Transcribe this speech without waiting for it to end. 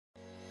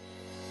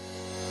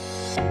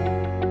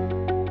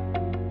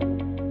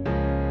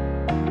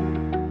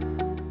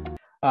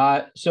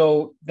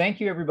So thank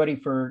you everybody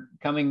for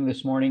coming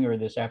this morning or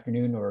this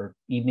afternoon or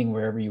evening,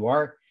 wherever you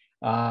are.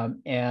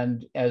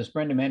 And as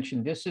Brenda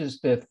mentioned, this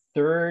is the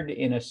third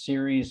in a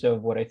series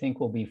of what I think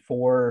will be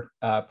four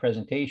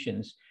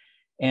presentations.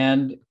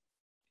 And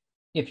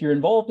if you're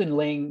involved in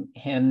laying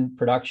hen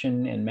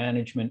production and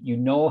management, you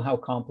know how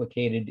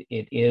complicated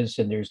it is,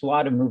 and there's a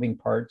lot of moving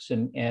parts.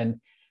 And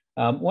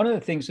one of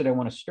the things that I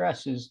want to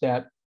stress is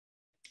that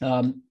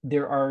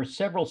there are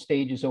several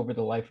stages over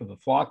the life of a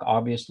flock,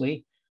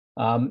 obviously.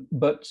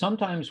 But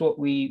sometimes what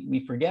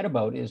we forget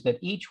about is that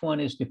each one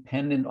is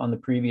dependent on the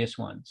previous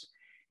ones.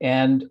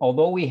 And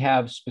although we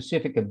have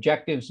specific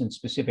objectives and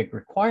specific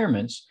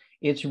requirements,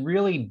 it's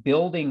really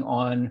building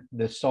on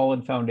the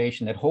solid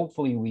foundation that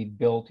hopefully we've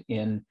built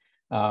in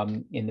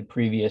the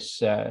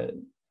previous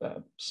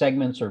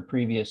segments or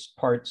previous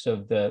parts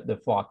of the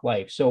flock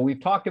life. So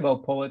we've talked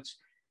about pullets,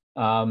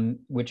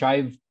 which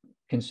I've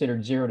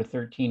considered 0 to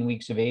 13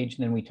 weeks of age.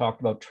 And then we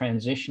talked about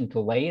transition to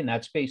lay, and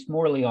that's based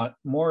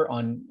more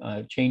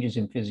on changes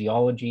in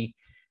physiology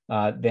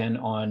than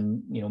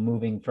on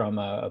moving from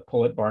a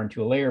pullet barn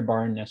to a layer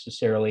barn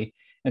necessarily.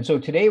 And so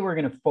today we're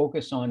going to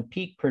focus on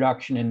peak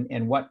production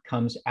and what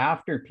comes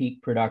after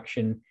peak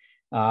production,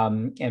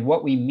 and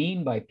what we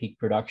mean by peak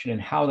production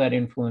and how that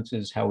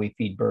influences how we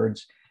feed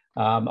birds.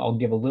 I'll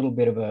give a little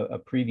bit of a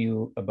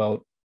preview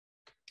about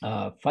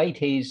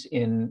phytase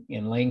in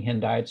laying hen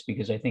diets,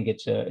 because I think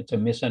it's a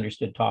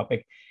misunderstood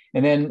topic.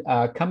 And then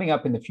coming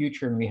up in the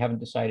future, and we haven't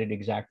decided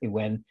exactly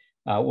when,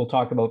 we'll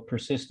talk about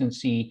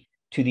persistency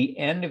to the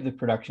end of the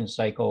production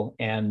cycle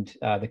and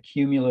the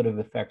cumulative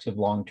effects of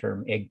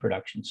long-term egg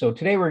production. So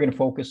today we're going to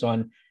focus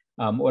on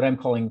what I'm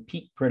calling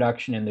peak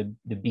production and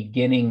the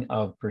beginning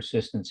of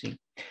persistency.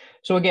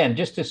 So again,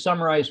 just to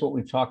summarize what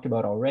we've talked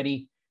about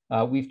already,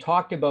 we've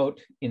talked about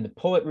in the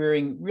pullet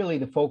rearing, really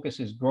the focus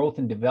is growth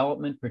and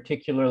development,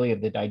 particularly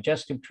of the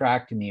digestive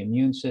tract and the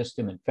immune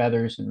system and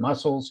feathers and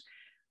muscles.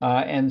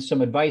 And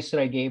some advice that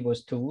I gave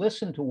was to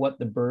listen to what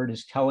the bird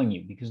is telling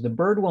you, because the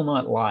bird will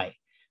not lie.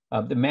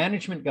 The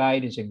management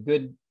guide is a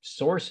good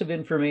source of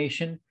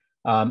information.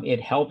 It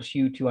helps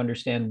you to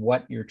understand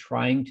what you're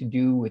trying to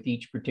do with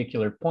each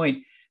particular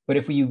point. But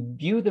if you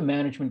view the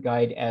management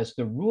guide as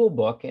the rule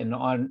book, and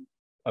on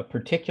a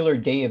particular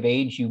day of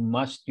age, you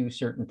must do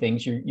certain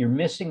things, you're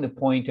missing the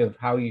point of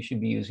how you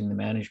should be using the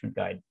management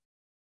guide.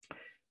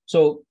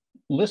 So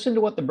listen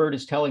to what the bird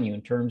is telling you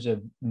in terms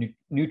of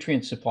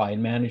nutrient supply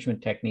and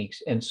management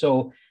techniques. And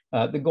so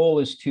the goal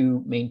is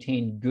to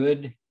maintain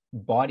good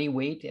body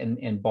weight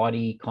and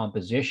body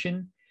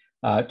composition,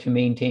 to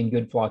maintain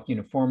good flock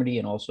uniformity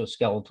and also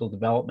skeletal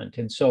development.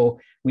 And so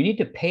we need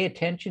to pay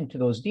attention to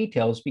those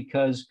details,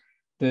 because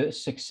the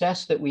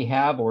success that we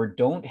have or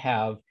don't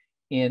have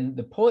in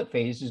the pullet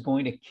phase is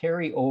going to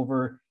carry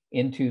over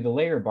into the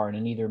layer barn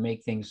and either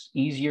make things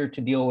easier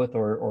to deal with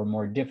or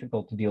more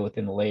difficult to deal with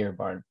in the layer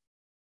barn.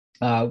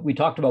 We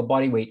talked about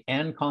body weight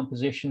and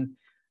composition.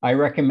 I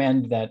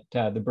recommend that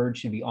the bird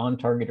should be on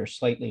target or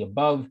slightly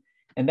above,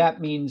 and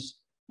that means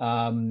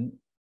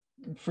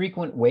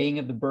frequent weighing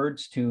of the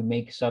birds to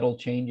make subtle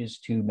changes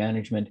to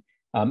management,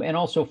 and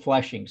also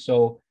fleshing.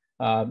 So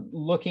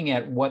looking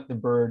at what the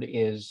bird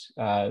is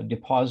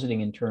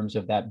depositing in terms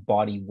of that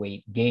body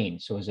weight gain.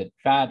 So is it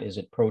fat, is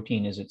it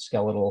protein, is it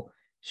skeletal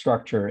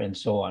structure, and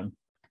so on.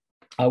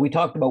 We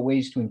talked about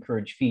ways to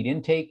encourage feed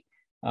intake,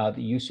 the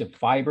use of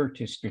fiber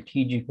to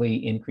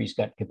strategically increase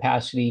gut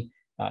capacity,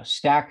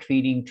 stack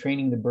feeding,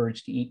 training the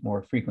birds to eat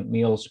more frequent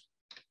meals,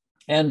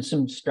 and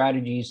some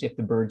strategies if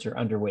the birds are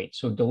underweight.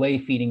 So delay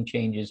feeding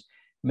changes,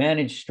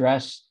 manage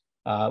stress,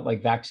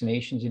 like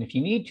vaccinations. And if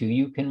you need to,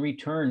 you can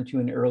return to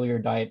an earlier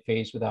diet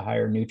phase with a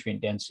higher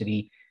nutrient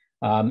density.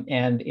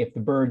 And if the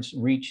birds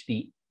reach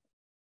the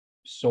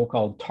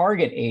so-called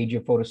target age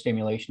of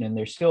photostimulation and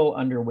they're still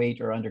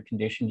underweight or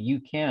underconditioned, you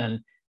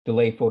can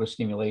delay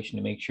photostimulation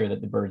to make sure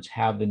that the birds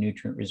have the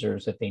nutrient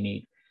reserves that they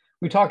need.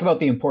 We talked about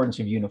the importance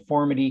of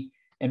uniformity.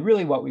 And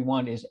really what we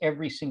want is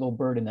every single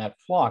bird in that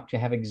flock to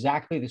have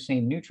exactly the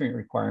same nutrient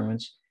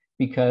requirements,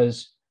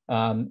 because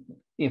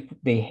if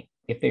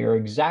they are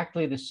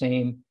exactly the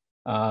same,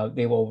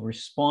 they will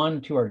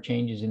respond to our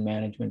changes in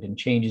management and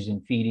changes in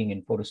feeding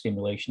and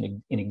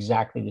photostimulation in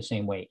exactly the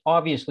same way.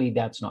 Obviously,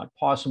 that's not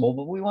possible,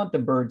 but we want the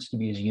birds to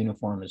be as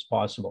uniform as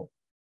possible.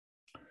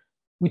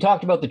 We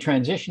talked about the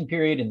transition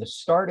period and the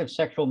start of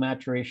sexual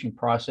maturation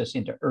process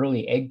into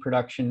early egg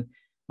production.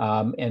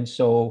 And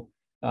so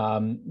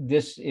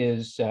this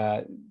is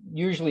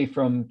usually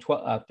from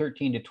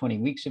 13 to 20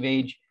 weeks of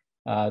age.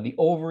 The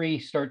ovary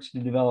starts to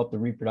develop the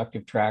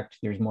reproductive tract.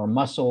 There's more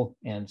muscle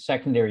and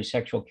secondary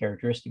sexual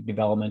characteristic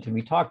development. And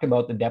we talked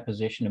about the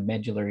deposition of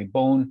medullary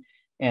bone.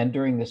 And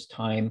during this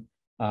time,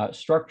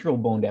 structural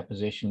bone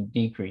deposition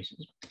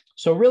decreases.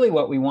 So really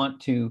what we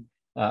want to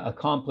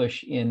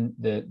accomplish in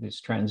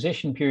this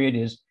transition period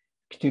is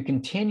to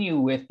continue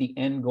with the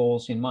end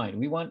goals in mind.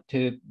 We want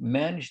to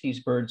manage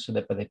these birds so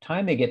that by the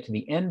time they get to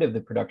the end of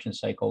the production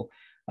cycle,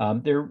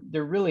 they're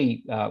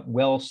really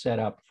well set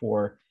up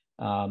for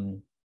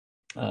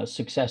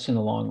success in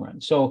the long run.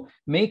 So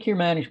make your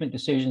management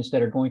decisions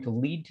that are going to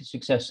lead to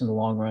success in the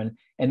long run,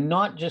 and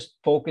not just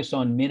focus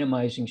on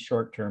minimizing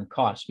short-term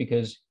costs,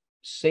 because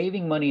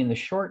saving money in the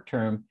short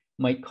term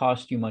might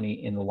cost you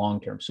money in the long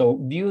term. So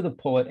view the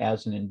pullet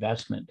as an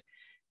investment.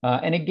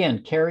 And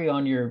again, carry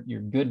on your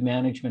good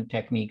management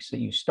techniques that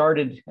you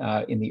started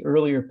in the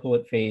earlier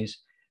pullet phase.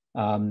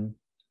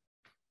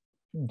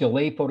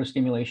 Delay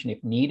photostimulation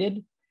if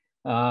needed.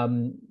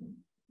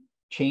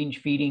 Change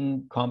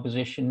feeding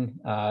composition,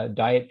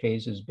 diet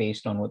phases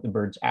based on what the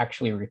birds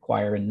actually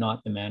require and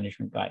not the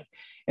management guide.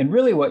 And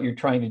really what you're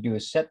trying to do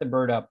is set the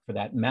bird up for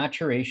that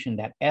maturation,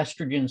 that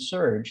estrogen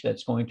surge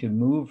that's going to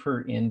move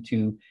her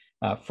into,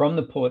 from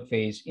the pullet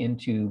phase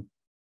into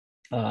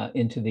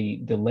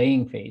the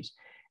laying phase.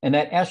 And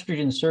that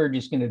estrogen surge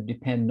is going to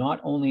depend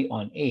not only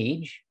on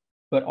age,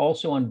 but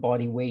also on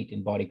body weight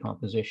and body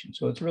composition.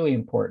 So it's really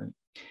important.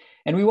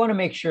 And we want to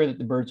make sure that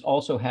the birds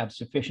also have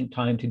sufficient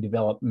time to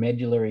develop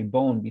medullary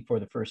bone before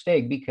the first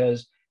egg,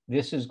 because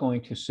this is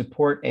going to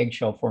support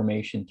eggshell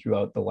formation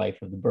throughout the life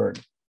of the bird.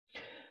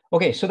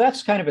 Okay, so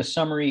that's kind of a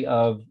summary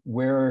of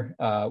where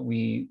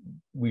we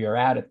are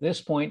at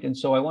this point. And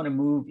so I want to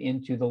move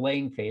into the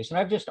laying phase. And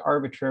I've just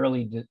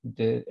arbitrarily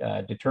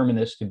determined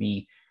this to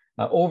be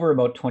over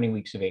about 20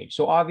 weeks of age.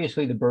 So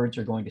obviously the birds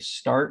are going to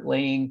start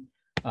laying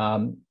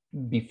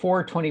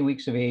before 20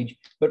 weeks of age,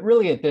 but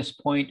really at this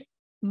point,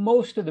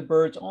 most of the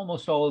birds,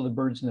 almost all of the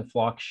birds in the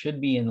flock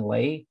should be in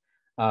lay.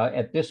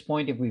 At this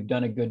point, if we've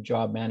done a good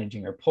job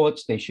managing our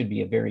pullets, they should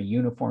be a very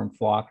uniform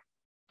flock.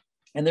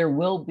 And there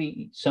will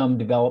be some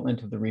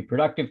development of the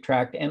reproductive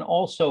tract and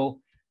also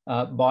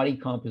body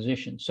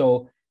composition.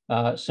 So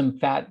some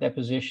fat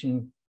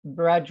deposition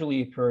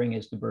gradually occurring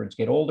as the birds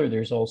get older.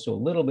 There's also a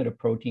little bit of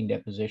protein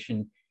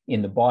deposition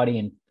in the body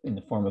and in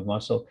the form of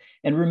muscle.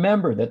 And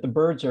remember that the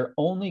birds are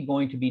only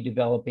going to be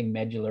developing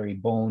medullary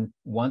bone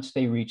once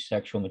they reach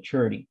sexual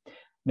maturity.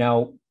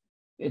 Now,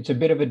 it's a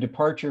bit of a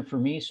departure for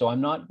me, so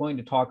I'm not going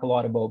to talk a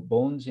lot about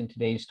bones in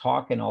today's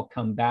talk, and I'll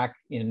come back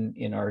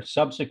in our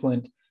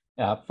subsequent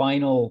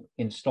final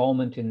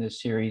installment in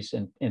this series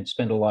and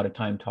spend a lot of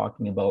time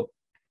talking about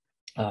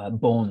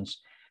bones.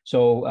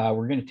 So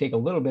we're going to take a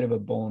little bit of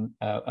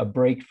a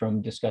break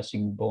from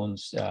discussing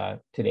bones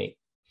today.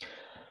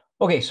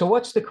 Okay, so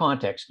what's the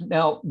context?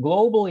 Now,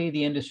 globally,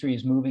 the industry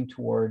is moving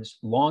towards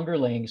longer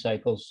laying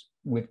cycles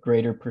with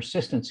greater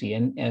persistency.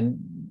 And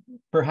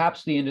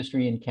perhaps the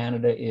industry in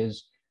Canada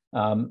is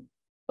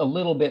a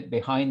little bit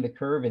behind the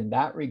curve in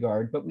that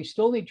regard, but we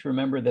still need to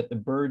remember that the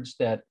birds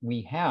that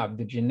we have,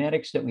 the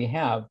genetics that we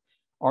have,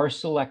 are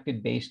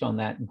selected based on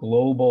that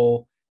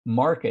global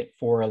market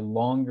for a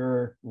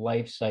longer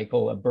life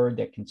cycle, a bird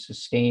that can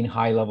sustain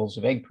high levels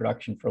of egg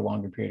production for a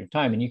longer period of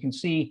time. And you can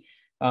see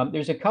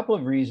there's a couple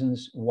of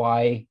reasons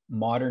why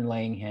modern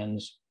laying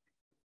hens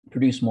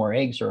produce more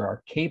eggs or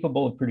are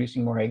capable of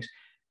producing more eggs.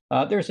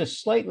 There's a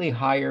slightly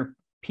higher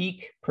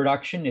peak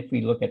production if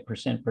we look at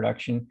percent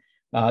production.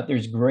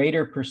 There's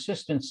greater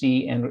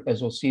persistency, and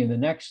as we'll see in the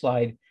next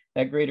slide,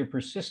 that greater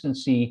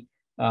persistency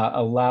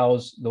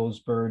allows those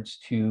birds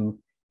to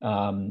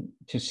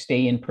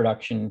stay in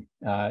production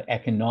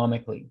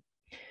economically.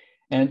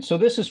 And so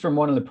this is from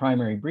one of the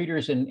primary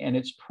breeders, and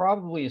it's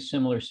probably a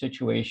similar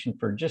situation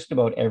for just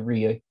about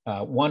every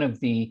one of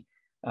the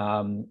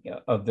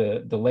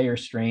layer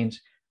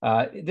strains.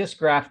 This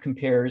graph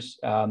compares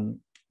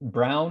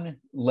brown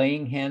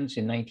laying hens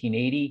in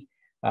 1980.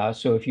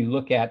 So if you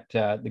look at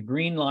the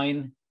green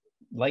line,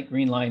 light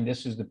green line,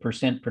 this is the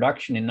percent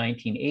production in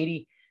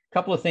 1980. A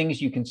couple of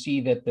things you can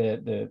see that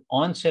the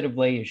onset of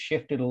lay is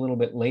shifted a little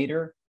bit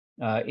later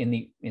in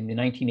the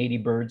 1980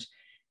 birds,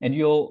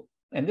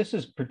 and this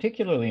is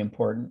particularly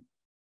important,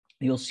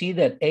 you'll see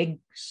that egg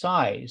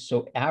size,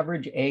 so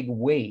average egg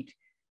weight,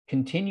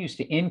 continues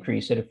to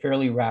increase at a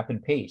fairly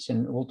rapid pace.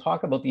 And we'll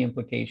talk about the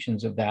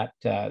implications of that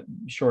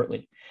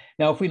shortly.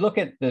 Now, if we look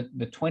at the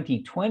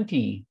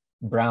 2020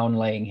 brown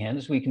laying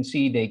hens, we can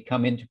see they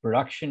come into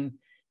production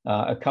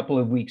a couple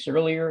of weeks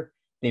earlier.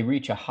 They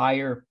reach a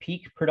higher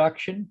peak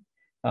production,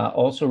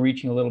 also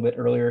reaching a little bit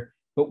earlier.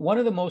 But one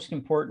of the most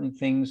important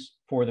things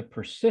for the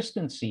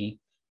persistency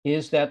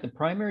is that the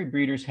primary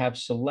breeders have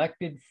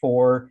selected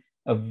for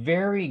a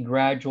very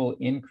gradual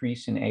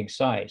increase in egg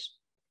size.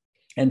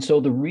 And so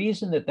the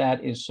reason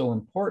that is so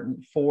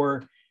important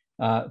for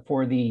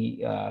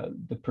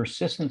the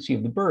persistency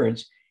of the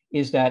birds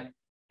is that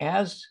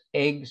as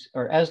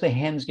the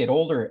hens get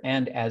older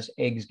and as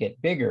eggs get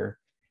bigger,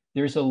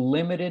 there's a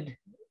limited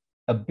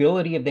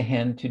ability of the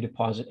hen to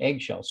deposit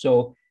eggshell.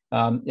 So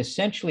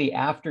essentially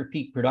after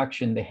peak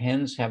production, the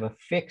hens have a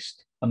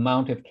fixed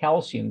amount of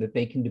calcium that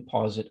they can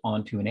deposit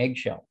onto an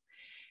eggshell.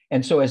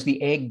 And so as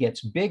the egg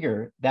gets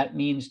bigger, that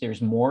means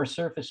there's more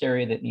surface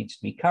area that needs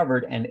to be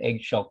covered and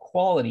eggshell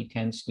quality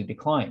tends to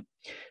decline.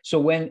 So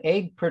when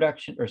egg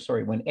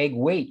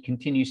weight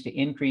continues to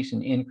increase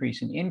and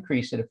increase and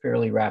increase at a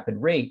fairly rapid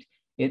rate,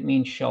 it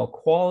means shell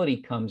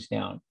quality comes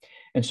down.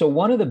 And so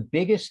one of the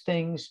biggest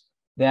things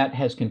that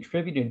has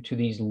contributed to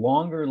these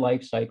longer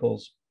life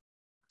cycles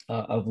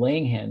of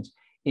laying hens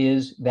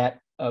is that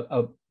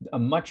a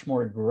much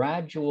more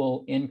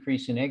gradual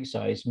increase in egg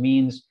size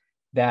means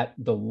that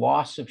the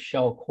loss of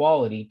shell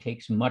quality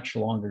takes much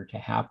longer to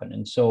happen.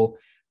 And so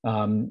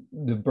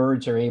the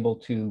birds are able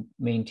to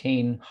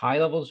maintain high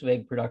levels of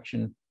egg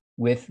production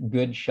with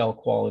good shell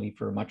quality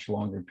for a much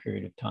longer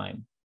period of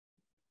time.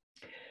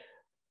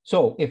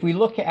 So if we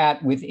look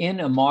at within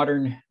a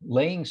modern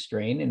laying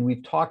strain, and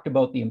we've talked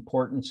about the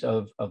importance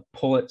of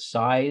pullet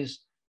size,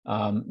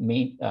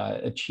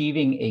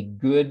 achieving a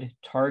good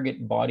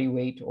target body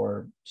weight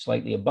or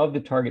slightly above the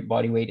target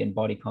body weight and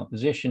body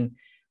composition,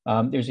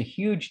 there's a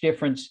huge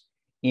difference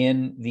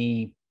in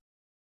the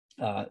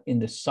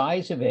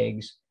size of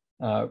eggs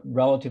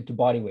relative to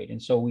body weight.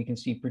 And so we can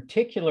see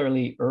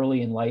particularly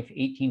early in life,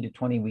 18 to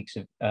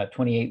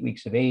 28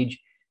 weeks of age,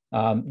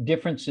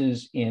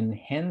 differences in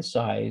hen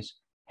size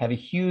have a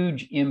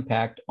huge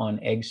impact on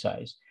egg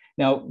size.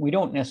 Now, we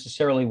don't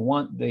necessarily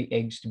want the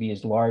eggs to be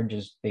as large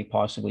as they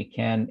possibly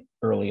can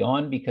early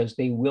on because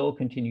they will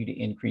continue to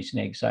increase in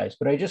egg size.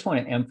 But I just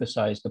want to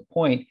emphasize the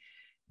point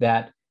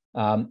that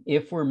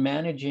if we're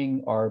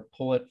managing our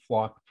pullet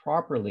flock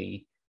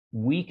properly,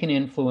 we can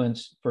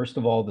influence, first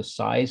of all, the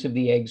size of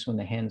the eggs when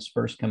the hens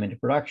first come into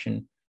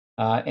production,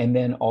 and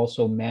then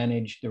also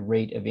manage the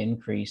rate of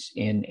increase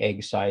in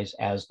egg size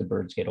as the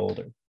birds get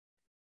older.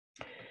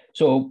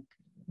 So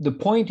the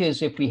point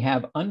is, if we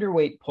have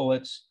underweight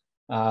pullets,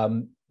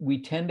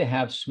 we tend to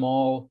have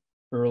small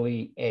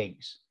early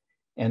eggs.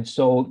 And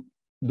so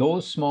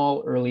those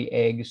small early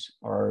eggs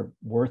are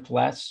worth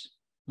less,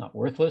 not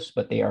worthless,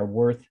 but they are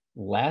worth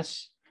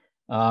less.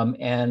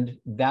 And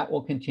that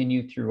will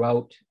continue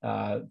throughout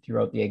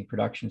the egg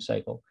production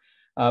cycle.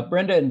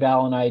 Brenda and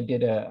Val and I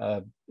did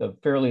a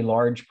fairly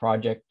large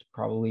project,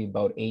 probably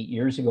about 8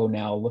 years ago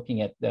now,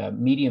 looking at the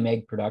medium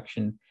egg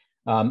production.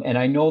 And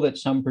I know that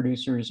some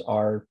producers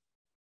are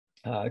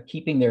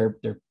keeping their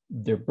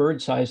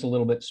bird size a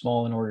little bit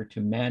small in order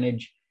to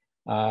manage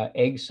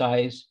egg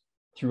size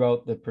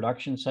throughout the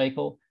production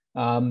cycle.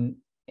 And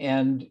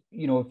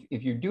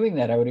if you're doing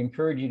that, I would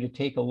encourage you to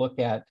take a look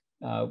at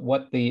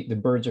what the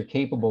birds are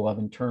capable of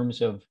in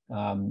terms of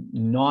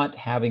not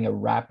having a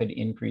rapid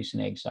increase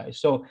in egg size.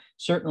 So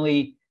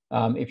certainly,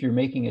 if you're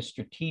making a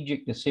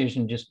strategic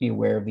decision, just be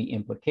aware of the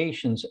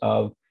implications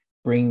of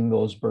bringing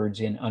those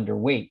birds in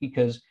underweight,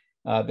 because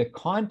the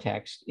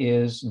context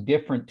is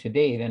different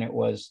today than it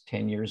was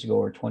 10 years ago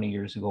or 20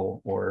 years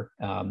ago, or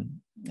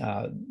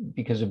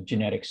because of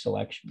genetic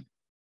selection.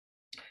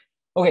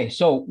 Okay,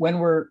 so when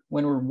we're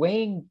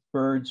weighing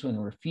birds, when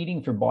we're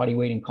feeding for body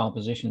weight and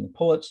composition in the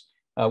pullets,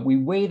 we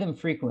weigh them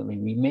frequently.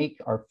 We make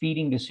our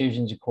feeding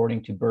decisions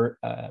according to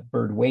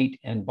bird weight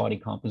and body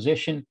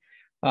composition,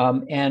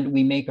 and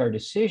we make our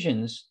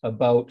decisions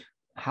about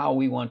how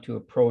we want to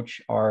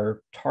approach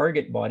our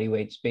target body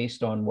weights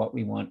based on what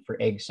we want for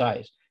egg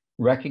size,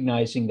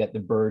 recognizing that the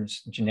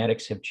bird's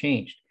genetics have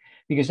changed,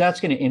 because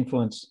that's going to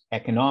influence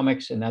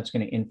economics and that's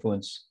going to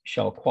influence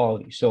shell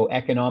quality. So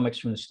economics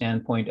from the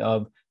standpoint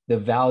of the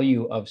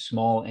value of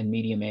small and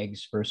medium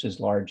eggs versus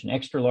large and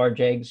extra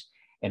large eggs,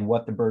 and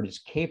what the bird is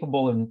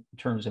capable in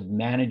terms of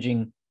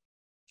managing.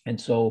 And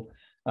so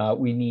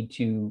we need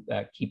to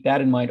keep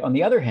that in mind. On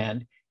the other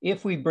hand,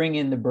 if we bring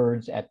in the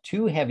birds at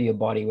too heavy a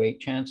body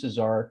weight, chances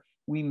are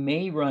we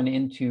may run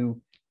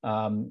into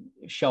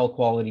shell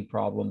quality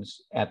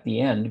problems at the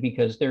end,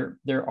 because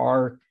there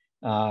are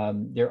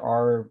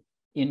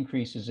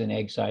increases in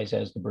egg size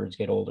as the birds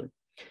get older.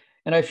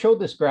 And I've showed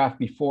this graph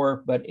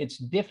before, but it's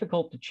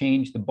difficult to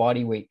change the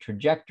body weight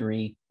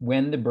trajectory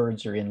when the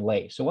birds are in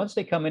lay. So once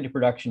they come into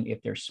production,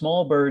 if they're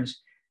small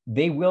birds,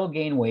 they will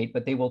gain weight,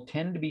 but they will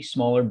tend to be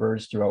smaller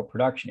birds throughout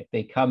production. If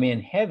they come in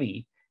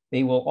heavy,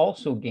 they will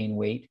also gain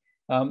weight,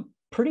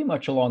 pretty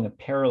much along a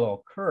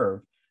parallel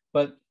curve,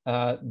 but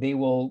they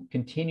will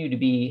continue to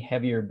be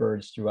heavier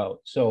birds throughout.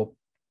 So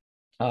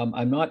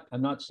I'm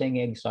not saying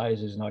egg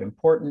size is not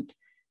important,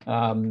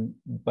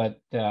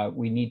 but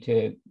we need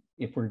to,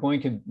 if we're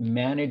going to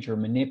manage or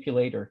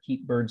manipulate or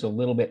keep birds a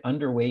little bit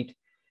underweight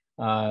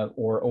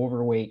or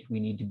overweight, we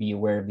need to be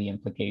aware of the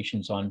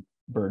implications on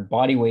bird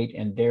body weight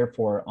and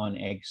therefore on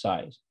egg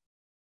size.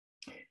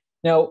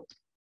 Now,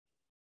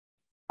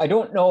 I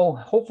don't know,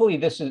 hopefully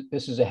this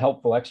is a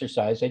helpful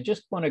exercise. I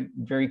just want to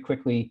very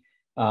quickly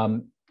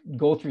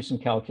go through some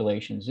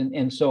calculations.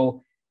 And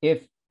so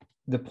if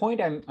the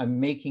point I'm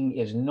making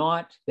is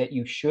not that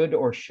you should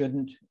or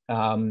shouldn't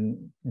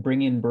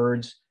bring in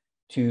birds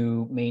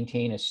to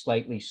maintain a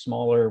slightly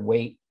smaller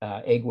weight,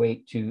 egg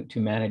weight to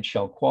manage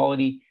shell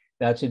quality,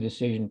 that's a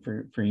decision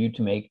for you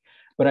to make.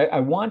 But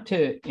I want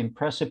to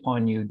impress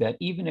upon you that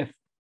even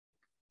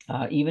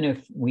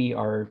if we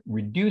are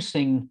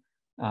reducing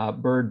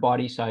bird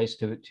body size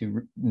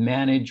to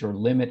manage or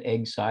limit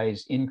egg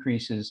size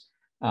increases,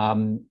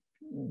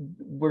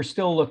 we're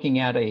still looking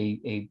at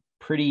a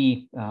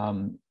pretty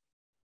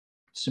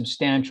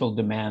substantial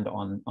demand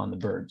on the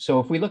bird. So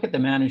if we look at the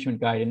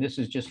management guide, and this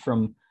is just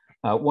from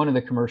one of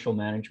the commercial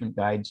management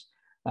guides,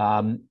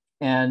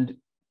 and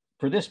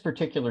for this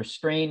particular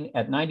strain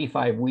at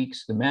 95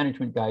 weeks, the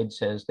management guide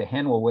says the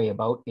hen will weigh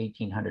about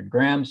 1,800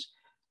 grams.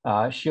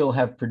 she'll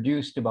have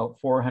produced about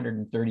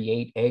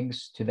 438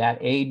 eggs to that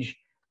age.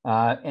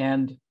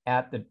 And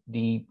at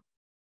the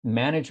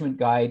management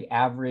guide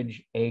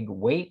average egg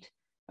weight,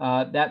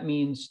 that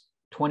means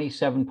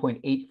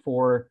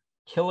 27.84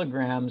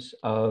 kilograms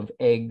of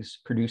eggs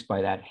produced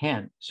by that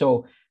hen.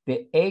 So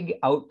the egg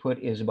output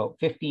is about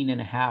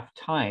 15.5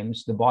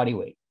 times the body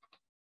weight.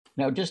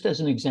 Now, just as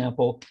an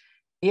example,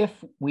 if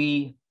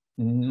we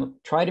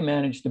try to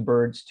manage the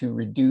birds to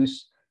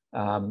reduce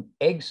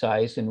egg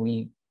size and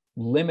we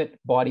limit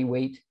body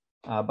weight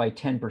by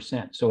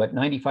 10%. So at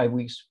 95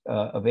 weeks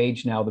of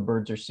age now, the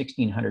birds are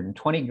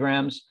 1,620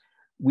 grams.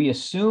 We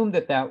assume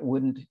that that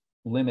wouldn't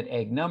limit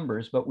egg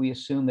numbers, but we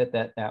assume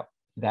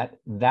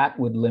that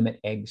would limit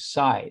egg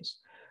size.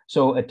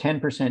 So a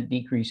 10%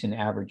 decrease in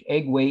average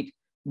egg weight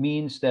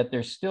means that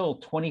there's still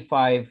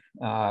 25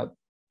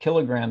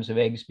 kilograms of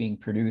eggs being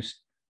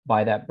produced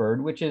by that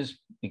bird, which is,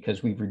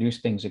 because we've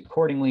reduced things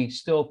accordingly,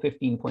 still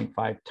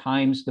 15.5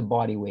 times the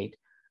body weight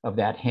of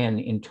that hen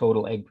in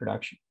total egg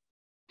production.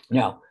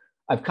 Now,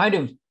 I've kind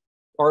of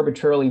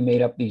arbitrarily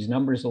made up these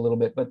numbers a little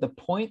bit, but the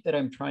point that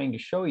I'm trying to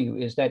show you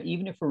is that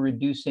even if we're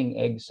reducing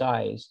egg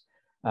size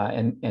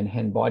and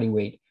hen body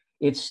weight,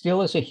 it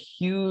still is a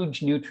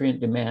huge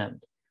nutrient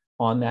demand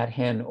on that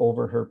hen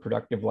over her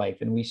productive life,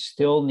 and we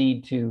still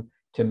need to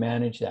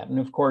manage that. And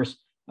of course,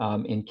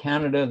 in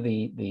Canada,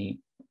 the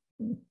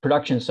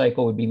production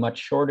cycle would be much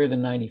shorter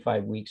than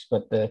 95 weeks,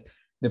 but the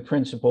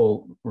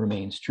principle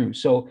remains true.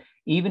 So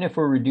even if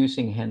we're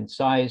reducing hen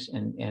size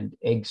and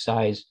egg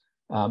size,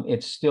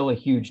 it's still a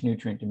huge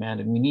nutrient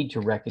demand, and we need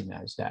to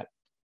recognize that.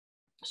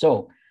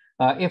 So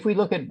if we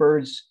look at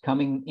birds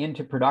coming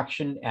into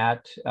production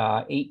at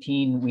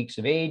 18 weeks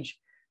of age,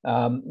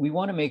 we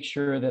want to make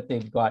sure that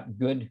they've got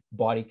good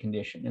body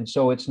condition. And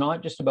so it's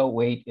not just about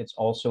weight, it's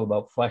also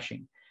about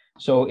fleshing.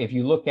 So if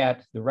you look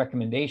at the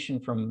recommendation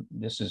from,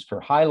 this is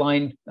for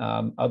Highline,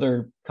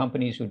 other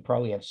companies would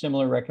probably have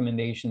similar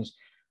recommendations.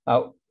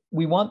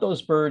 We want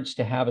those birds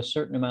to have a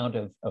certain amount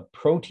of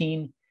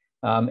protein,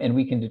 and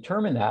we can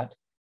determine that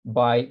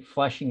by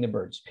fleshing the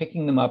birds,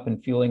 picking them up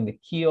and feeling the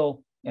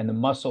keel and the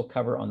muscle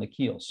cover on the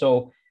keel.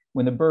 So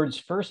when the birds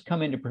first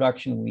come into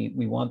production,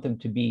 we want them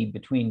to be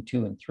between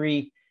 2 and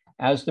 3.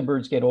 As the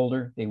birds get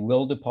older, they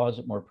will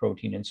deposit more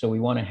protein, and so we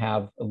want to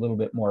have a little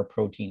bit more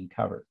protein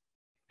cover.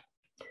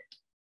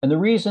 And the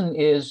reason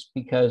is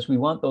because we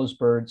want those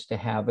birds to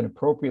have an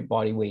appropriate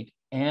body weight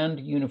and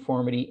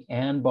uniformity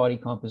and body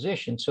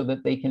composition so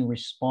that they can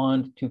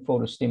respond to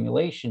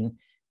photostimulation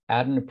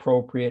at an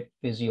appropriate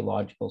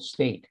physiological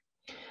state.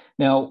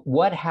 Now,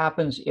 what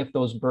happens if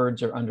those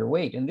birds are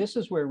underweight? And this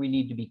is where we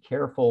need to be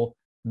careful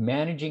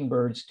managing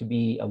birds to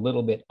be a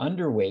little bit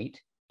underweight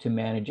to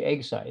manage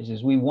egg size,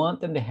 is we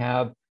want them to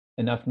have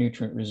enough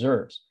nutrient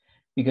reserves.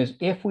 Because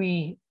if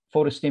we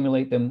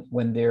photostimulate them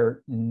when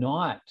they're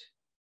not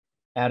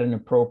at an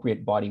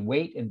appropriate body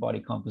weight and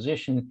body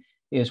composition,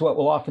 is what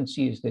we'll often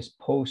see is this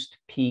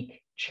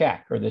post-peak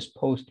check or this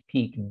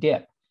post-peak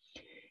dip.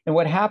 And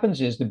what happens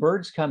is the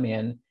birds come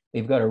in,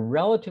 they've got a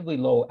relatively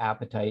low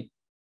appetite,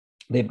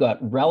 they've got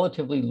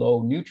relatively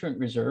low nutrient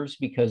reserves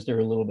because they're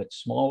a little bit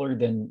smaller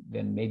than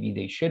maybe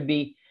they should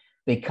be.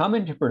 They come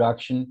into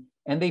production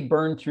and they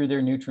burn through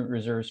their nutrient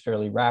reserves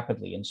fairly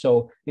rapidly. And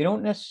so they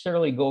don't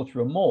necessarily go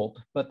through a molt,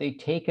 but they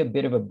take a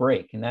bit of a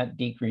break, and that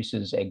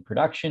decreases egg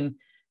production.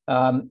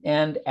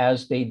 And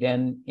as they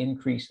then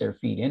increase their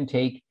feed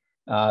intake,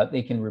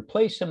 they can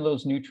replace some of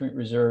those nutrient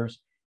reserves.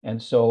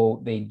 And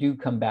so they do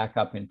come back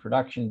up in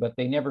production, but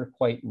they never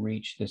quite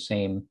reach the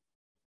same,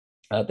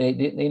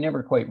 they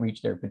never quite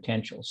reach their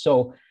potential.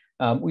 So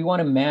we want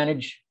to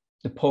manage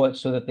the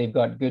pullets so that they've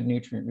got good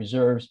nutrient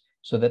reserves,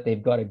 so that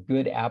they've got a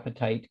good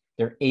appetite,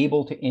 they're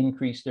able to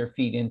increase their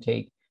feed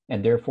intake,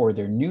 and therefore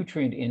their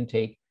nutrient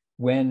intake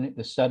when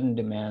the sudden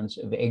demands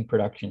of egg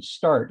production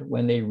start,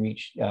 when they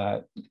reach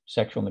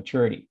sexual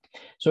maturity.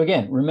 So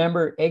again,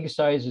 remember, egg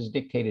size is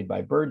dictated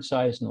by bird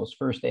size, and those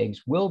first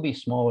eggs will be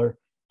smaller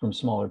from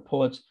smaller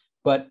pullets,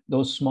 but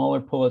those smaller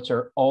pullets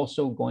are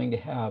also going to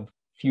have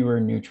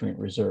fewer nutrient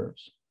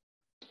reserves.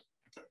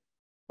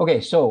 Okay,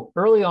 so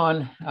early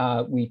on,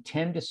 we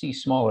tend to see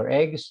smaller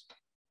eggs.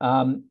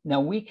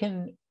 Now we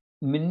can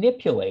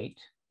manipulate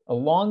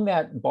along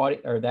that body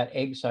or that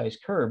egg size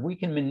curve, we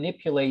can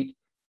manipulate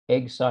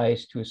egg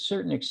size to a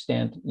certain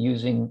extent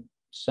using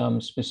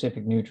some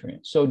specific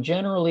nutrients. So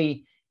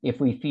generally, if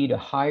we feed a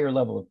higher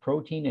level of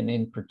protein, and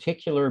in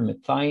particular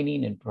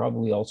methionine and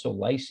probably also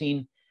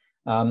lysine,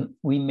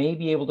 we may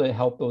be able to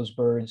help those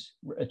birds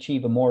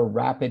achieve a more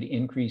rapid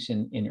increase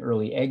in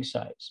early egg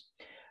size.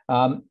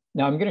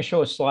 Now I'm going to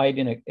show a slide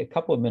in a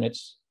couple of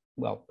minutes,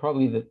 well,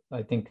 probably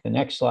I think the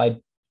next slide,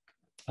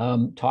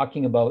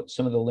 talking about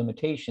some of the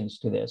limitations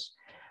to this.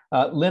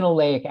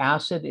 Linoleic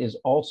acid is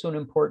also an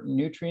important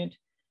nutrient.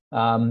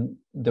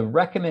 The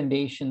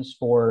recommendations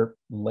for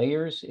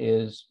layers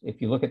is,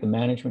 if you look at the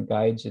management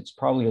guides, it's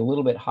probably a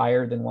little bit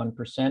higher than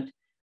 1%.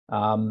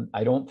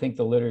 I don't think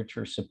the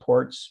literature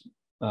supports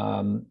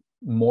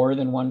more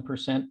than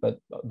 1%, but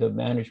the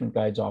management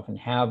guides often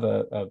have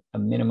a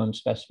minimum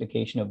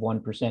specification of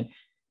 1%.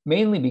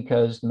 mainly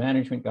because the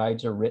management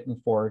guides are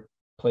written for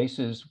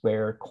places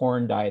where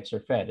corn diets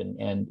are fed,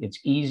 and it's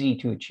easy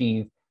to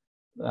achieve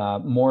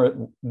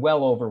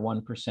well over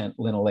 1%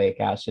 linoleic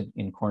acid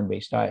in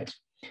corn-based diets.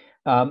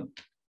 Oh,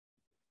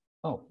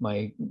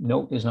 my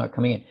note is not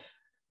coming in.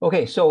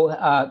 Okay, so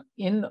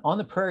on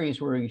the prairies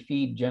where we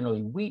feed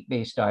generally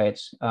wheat-based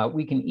diets,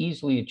 we can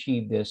easily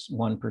achieve this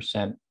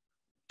 1%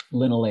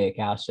 linoleic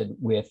acid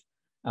with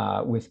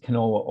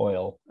canola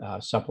oil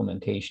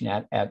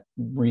supplementation at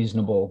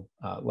reasonable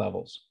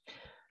levels.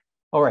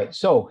 All right,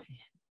 so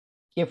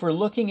if we're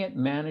looking at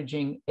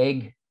managing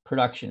egg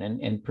production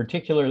and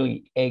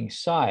particularly egg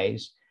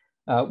size,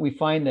 we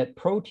find that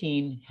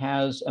protein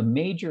has a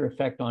major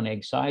effect on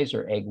egg size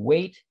or egg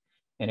weight.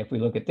 And if we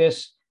look at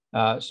this,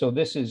 so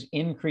this is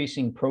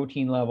increasing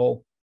protein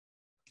level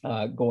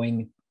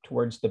going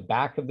towards the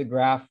back of the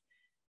graph.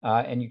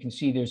 And you can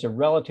see there's a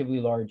relatively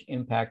large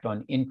impact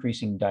on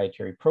increasing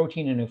dietary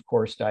protein and, of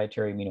course,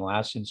 dietary amino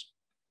acids.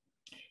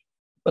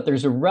 But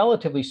there's a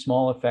relatively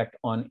small effect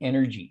on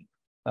energy,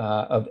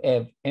 of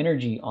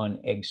energy on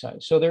egg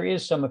size. So there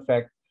is some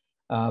effect,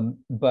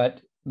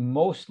 but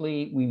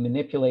mostly we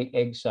manipulate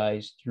egg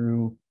size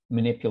through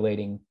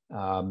manipulating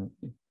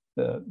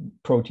the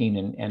protein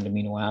and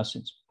amino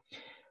acids.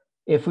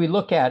 If we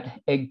look at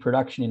egg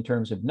production in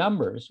terms of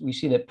numbers, we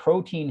see that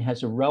protein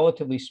has a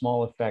relatively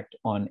small effect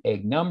on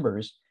egg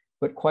numbers,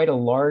 but quite a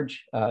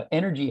large,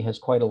 energy has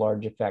quite a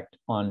large effect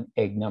on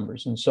egg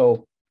numbers. And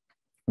so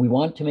we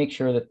want to make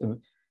sure that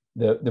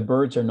the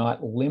birds are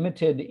not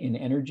limited in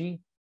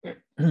energy.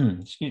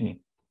 Excuse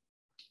me.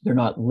 They're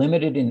not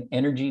limited in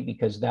energy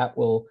because that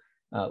will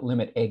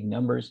limit egg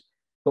numbers.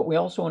 But we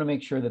also want to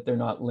make sure that they're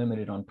not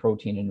limited on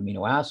protein and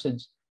amino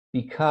acids,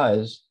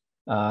 because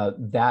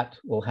that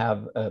will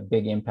have a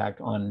big impact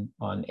on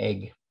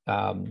egg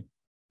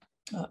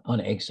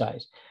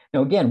size.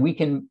 Now, again, we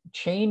can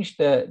change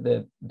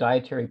the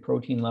dietary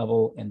protein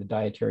level and the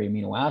dietary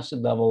amino acid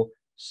level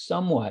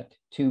somewhat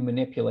to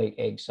manipulate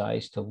egg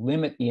size to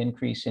limit the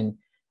increase in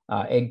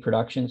egg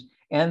productions.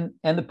 And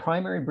the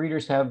primary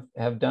breeders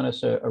have done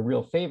us a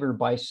real favor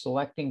by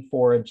selecting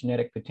for a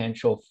genetic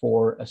potential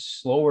for a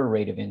slower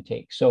rate of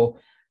intake. So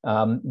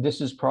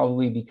this is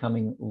probably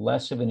becoming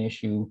less of an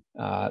issue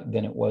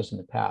than it was in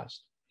the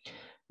past.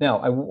 Now,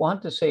 I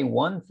want to say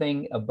one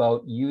thing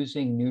about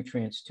using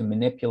nutrients to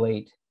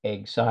manipulate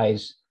egg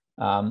size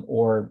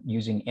or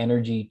using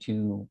energy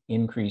to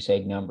increase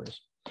egg numbers.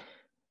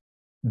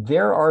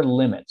 There are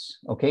limits,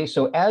 okay?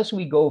 So as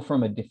we go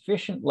from a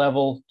deficient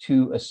level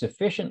to a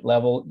sufficient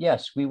level,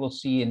 yes, we will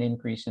see an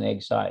increase in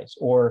egg size.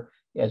 Or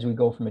as we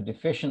go from a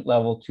deficient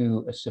level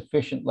to a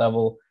sufficient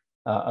level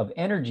of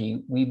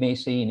energy, we may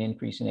see an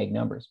increase in egg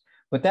numbers.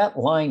 But that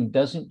line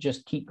doesn't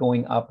just keep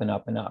going up and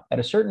up and up. At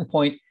a certain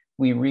point,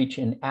 we reach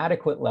an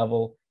adequate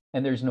level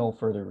and there's no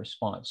further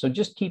response. So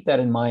just keep that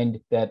in mind,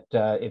 that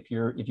if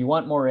you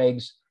want more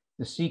eggs,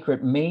 the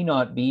secret may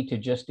not be to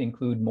just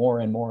include more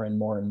and more and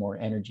more and more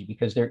energy,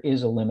 because there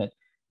is a limit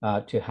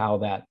to how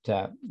the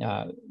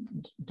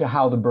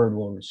bird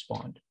will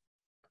respond.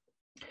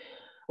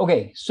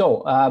 Okay,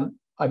 so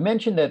I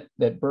mentioned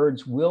that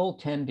birds will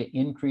tend to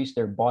increase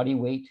their body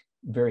weight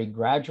very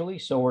gradually.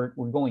 So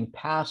we're going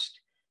past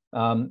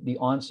the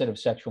onset of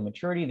sexual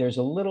maturity. There's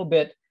a little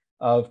bit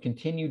of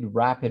continued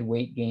rapid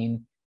weight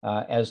gain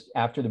as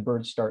after the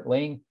birds start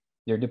laying.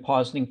 They're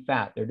depositing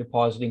fat, they're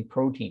depositing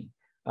protein.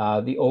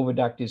 The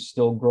oviduct is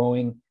still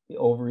growing, the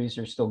ovaries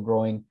are still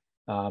growing,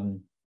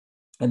 and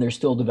they're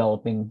still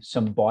developing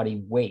some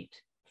body weight,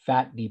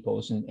 fat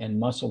depots, and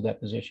muscle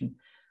deposition.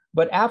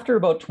 But after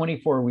about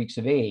 24 weeks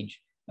of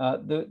age,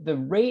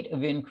 the rate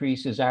of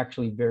increase is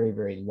actually very,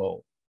 very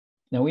low.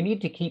 Now, we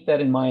need to keep that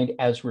in mind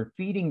as we're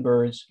feeding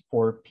birds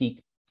for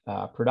peak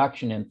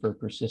production and for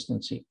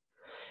persistency.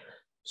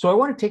 So I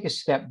want to take a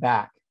step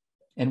back.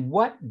 And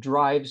what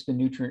drives the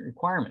nutrient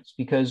requirements?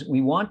 Because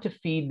we want to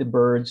feed the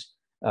birds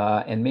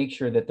and make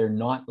sure that they're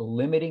not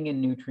limiting in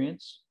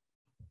nutrients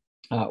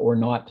or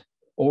not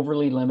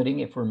overly limiting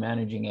if we're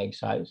managing egg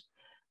size.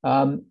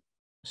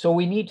 So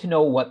we need to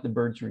know what the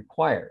birds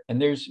require.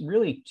 And there's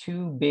really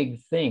two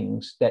big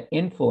things that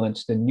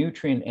influence the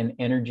nutrient and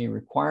energy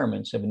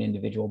requirements of an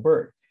individual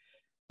bird.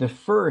 The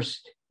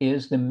first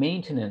is the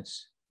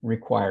maintenance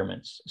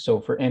requirements.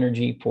 So for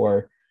energy,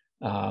 for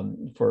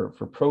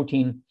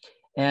protein.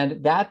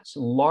 And that's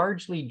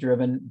largely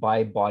driven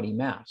by body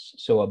mass.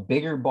 So a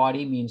bigger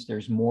body means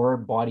there's more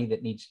body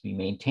that needs to be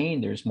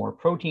maintained. There's more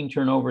protein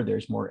turnover.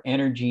 There's more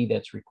energy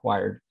that's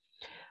required.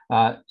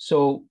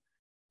 So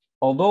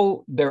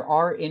although there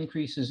are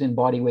increases in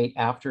body weight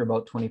after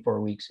about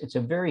 24 weeks, it's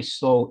a very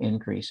slow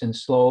increase and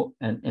so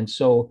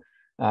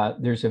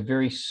there's a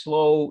very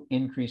slow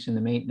increase in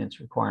the maintenance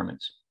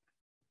requirements.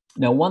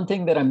 Now, one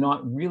thing that I'm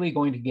not really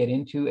going to get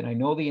into, and I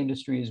know the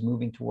industry is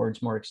moving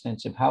towards more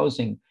extensive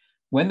housing,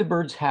 when the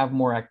birds have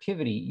more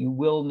activity, you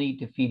will need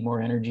to feed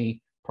more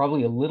energy,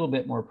 probably a little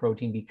bit more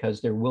protein,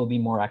 because there will be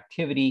more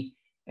activity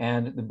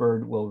and the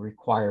bird will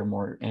require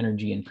more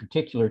energy in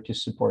particular to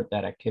support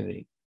that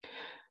activity.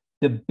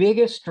 The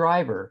biggest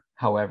driver,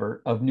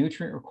 however, of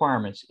nutrient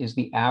requirements is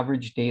the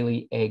average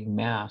daily egg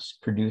mass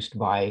produced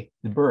by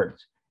the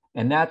birds.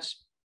 And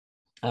that's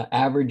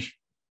average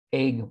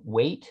egg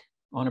weight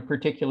on a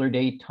particular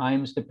day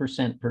times the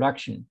percent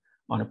production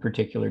on a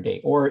particular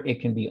day, or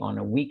it can be on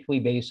a weekly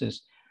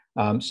basis.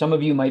 Some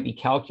of you might be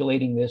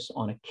calculating this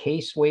on a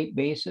case weight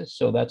basis,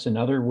 so that's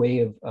another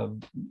way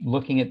of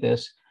looking at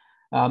this.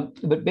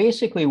 But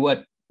basically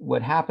what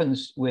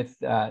happens with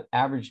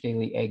average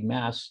daily egg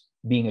mass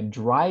being a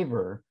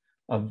driver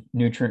of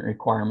nutrient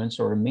requirements,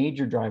 or a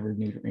major driver of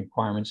nutrient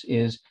requirements,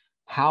 is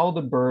how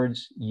the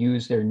birds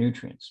use their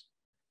nutrients.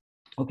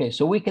 Okay,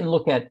 so we can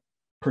look at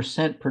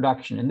percent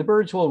production, and the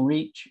birds will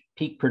reach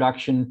peak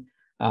production.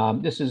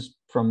 This is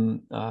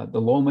from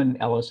the Lohmann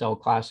LSL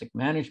Classic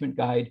Management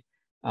Guide.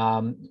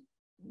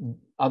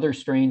 Other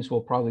strains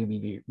will probably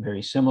be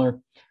very similar.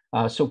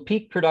 So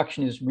peak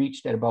production is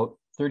reached at about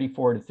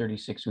 34 to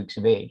 36 weeks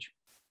of age.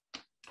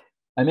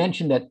 I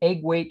mentioned that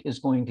egg weight is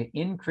going to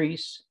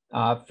increase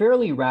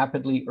fairly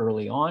rapidly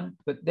early on,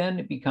 but then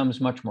it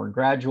becomes much more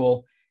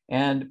gradual.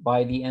 And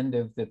by the end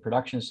of the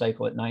production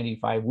cycle at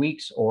 95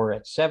 weeks or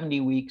at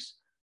 70 weeks,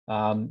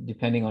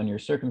 depending on your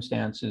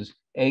circumstances,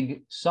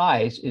 egg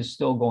size is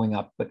still going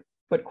up,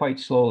 but quite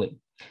slowly.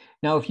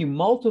 Now, if you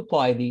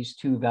multiply these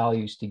two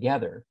values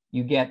together,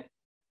 you get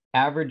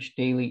average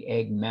daily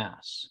egg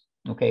mass,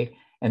 okay?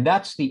 And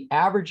that's the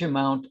average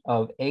amount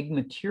of egg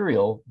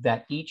material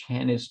that each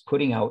hen is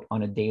putting out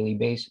on a daily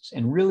basis.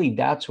 And really,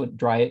 that's what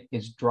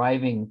is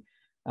driving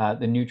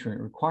the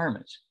nutrient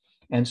requirements.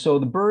 And so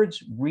the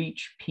birds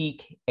reach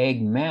peak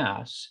egg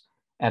mass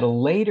at a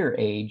later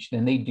age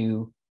than they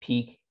do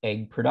peak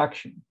egg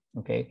production,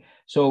 okay?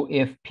 So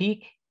if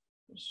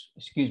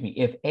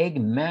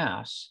egg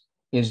mass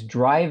is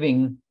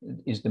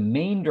the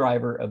main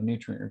driver of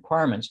nutrient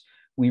requirements,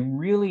 we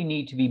really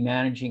need to be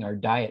managing our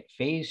diet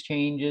phase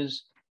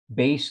changes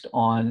based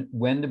on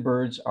when the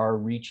birds are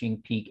reaching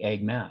peak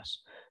egg mass.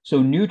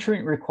 So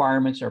nutrient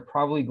requirements are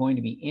probably going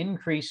to be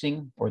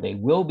increasing, or they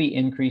will be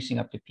increasing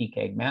up to peak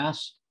egg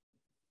mass.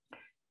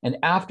 And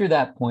after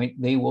that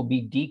point, they will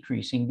be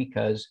decreasing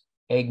because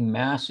egg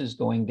mass is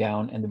going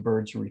down and the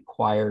birds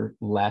require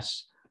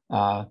less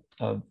of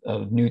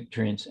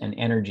nutrients and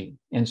energy.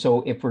 And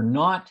so if we're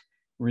not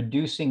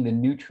reducing the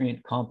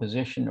nutrient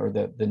composition or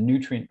the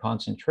nutrient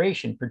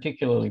concentration,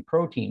 particularly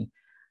protein,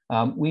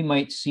 we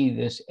might see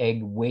this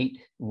egg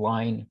weight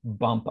line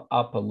bump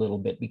up a little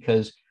bit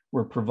because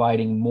we're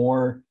providing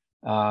more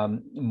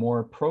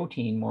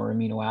protein, more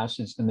amino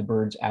acids than the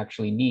birds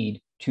actually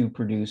need to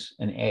produce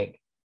an egg.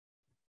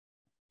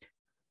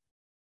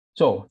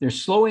 So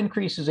there's slow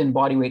increases in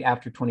body weight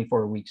after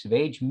 24 weeks of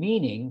age,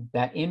 meaning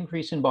that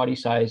increase in body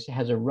size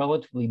has a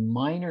relatively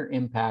minor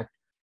impact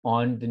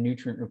on the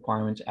nutrient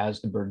requirements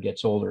as the bird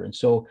gets older. And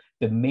so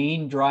the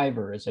main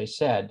driver, as I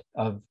said,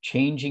 of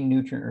changing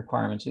nutrient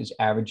requirements is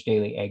average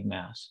daily egg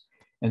mass.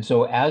 And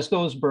so as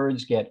those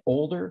birds get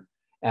older,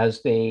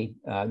 as they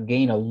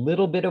gain a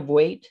little bit of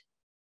weight,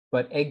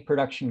 but egg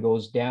production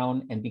goes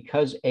down, and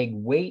because egg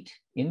weight,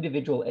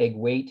 individual egg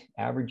weight,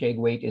 average egg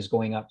weight is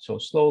going up so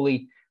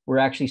slowly, we're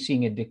actually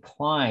seeing a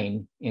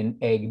decline in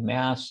egg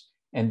mass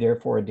and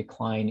therefore a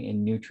decline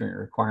in nutrient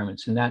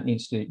requirements. And that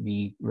needs to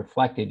be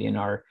reflected in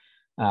our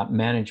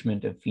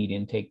management of feed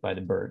intake by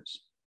the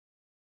birds.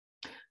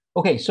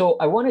 Okay, so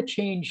I want to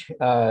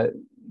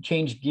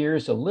change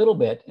gears a little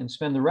bit and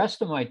spend the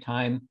rest of my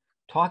time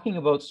talking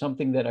about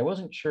something that I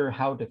wasn't sure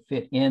how to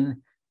fit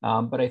in,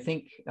 but I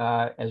think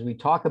as we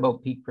talk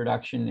about peak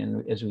production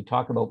and as we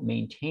talk about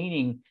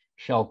maintaining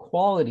shell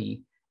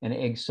quality and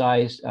egg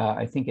size,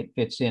 I think it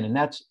fits in, and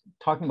that's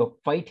talking about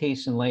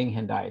phytase and laying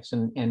hen diets.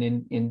 And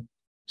in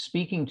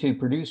speaking to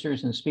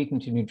producers and speaking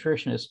to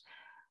nutritionists,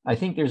 I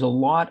think there's a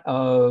lot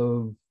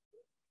of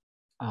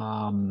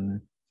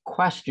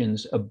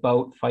questions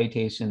about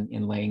phytase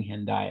in laying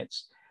hen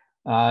diets.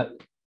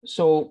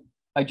 So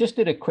I just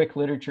did a quick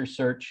literature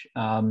search.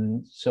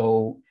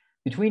 So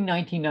between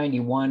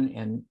 1991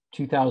 and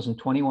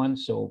 2021,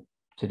 so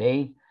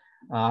today,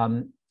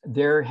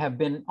 there have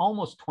been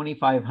almost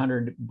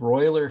 2,500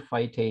 broiler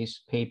phytase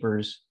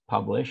papers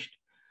published.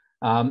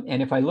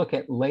 And if I look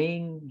at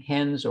laying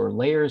hens or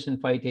layers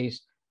in phytase,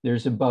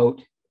 there's about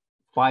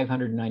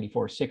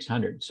 594,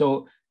 600.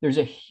 So there's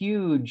a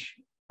huge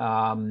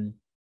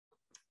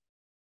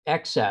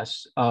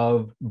excess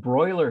of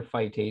broiler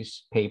phytase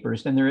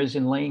papers than there is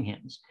in laying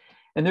hens.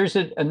 And there's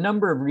a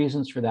number of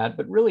reasons for that,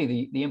 but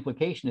really the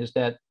implication is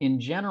that in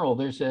general,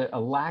 there's a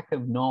lack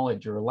of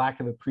knowledge or a lack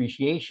of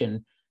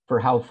appreciation for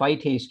how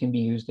phytase can be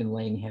used in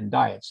laying hen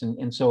diets.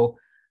 And so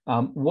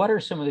what are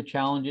some of the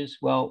challenges?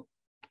 Well,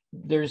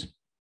 there's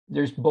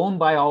bone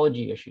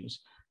biology issues.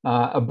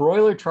 A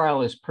broiler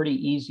trial is pretty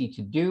easy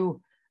to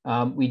do.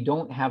 We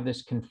don't have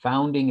this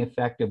confounding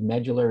effect of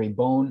medullary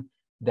bone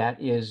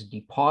that is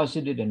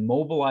deposited and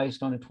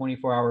mobilized on a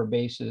 24-hour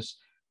basis.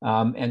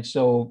 And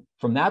so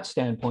from that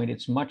standpoint,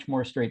 it's much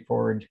more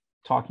straightforward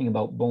talking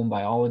about bone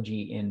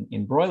biology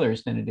in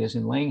broilers than it is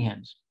in laying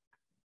hens.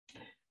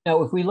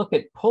 Now, if we look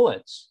at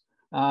pullets,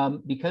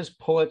 because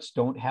pullets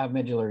don't have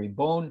medullary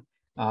bone.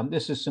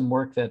 This is some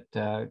work that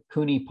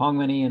Cooney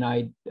Pongmani and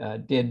I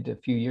did a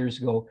few years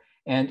ago.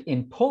 And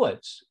in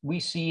pullets, we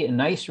see a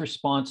nice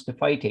response to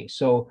phytase.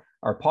 So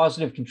our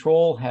positive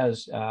control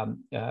has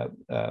the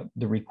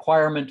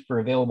requirement for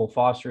available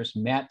phosphorus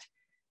met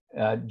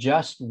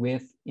just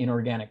with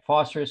inorganic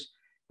phosphorus.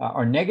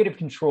 Our negative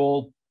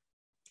control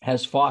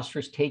has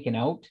phosphorus taken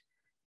out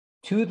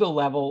to the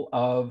level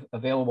of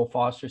available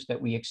phosphorus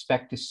that we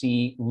expect to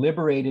see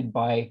liberated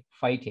by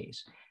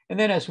phytase. And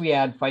then as we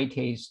add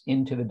phytase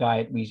into the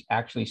diet, we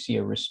actually see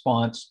a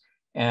response.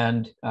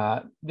 And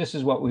this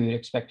is what we would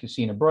expect to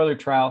see in a broiler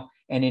trial.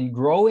 And in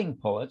growing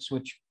pullets,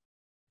 which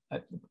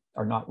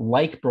are not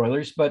like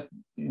broilers, but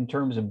in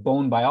terms of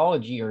bone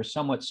biology are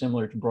somewhat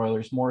similar to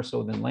broilers, more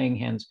so than laying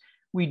hens,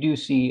 we do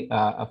see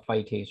a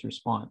phytase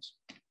response.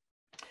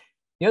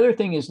 The other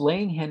thing is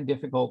laying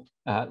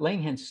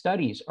hen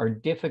studies are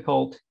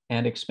difficult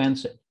and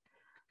expensive.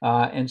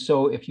 And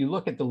so if you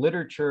look at the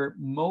literature,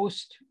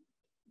 most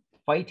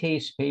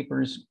phytase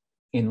papers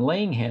in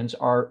laying hens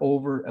are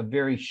over a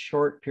very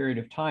short period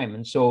of time.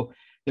 And so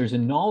there's a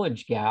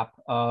knowledge gap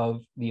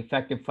of the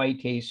effect of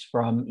phytase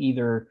from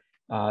either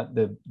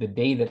the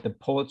day that the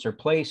pullets are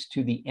placed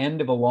to the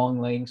end of a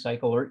long laying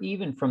cycle, or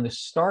even from the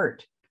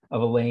start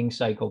of a laying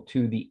cycle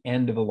to the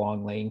end of a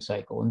long laying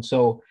cycle. And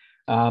so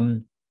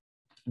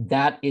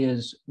that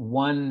is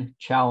one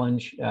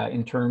challenge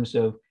in terms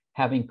of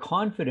having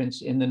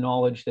confidence in the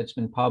knowledge that's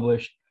been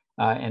published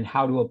and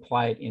how to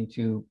apply it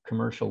into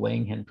commercial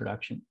laying hen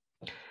production.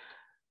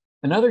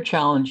 Another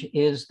challenge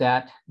is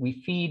that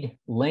we feed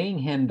laying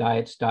hen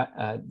diets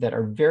that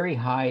are very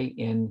high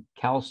in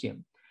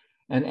calcium.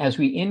 And as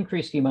we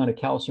increase the amount of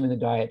calcium in the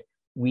diet,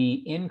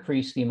 we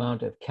increase the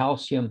amount of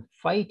calcium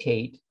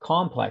phytate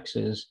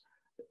complexes.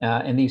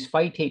 And these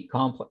phytate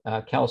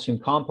calcium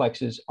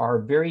complexes are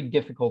very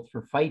difficult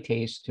for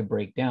phytase to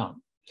break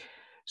down.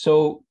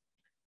 So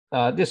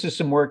this is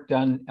some work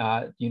done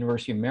at the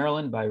University of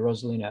Maryland by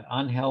Rosalina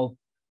Angel.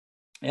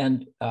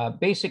 And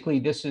basically,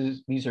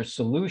 these are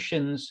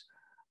solutions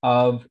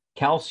of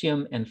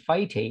calcium and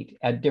phytate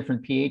at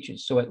different pHs.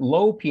 So at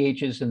low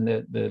pHs, and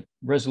the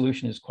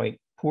resolution is quite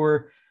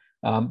poor,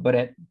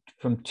 but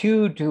from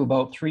 2 to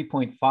about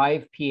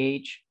 3.5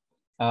 pH,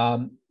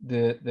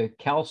 the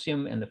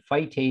calcium and the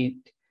phytate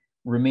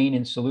remain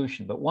in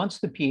solution. But once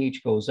the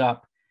pH goes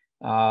up,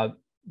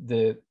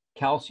 the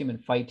calcium and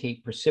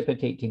phytate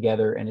precipitate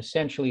together, and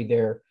essentially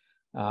they're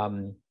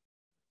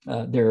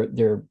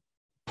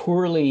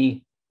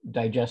poorly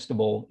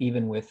digestible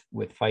even with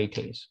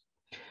phytase.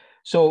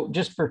 So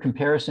just for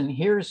comparison,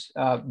 here's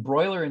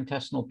broiler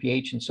intestinal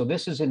pH. And so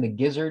this is in the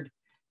gizzard,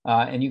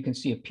 and you can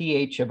see a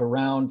pH of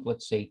around,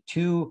 let's say,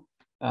 2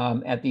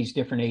 at these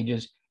different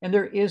ages. And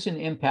there is an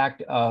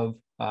impact of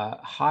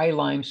high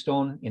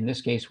limestone, in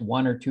this case,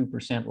 1 or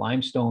 2%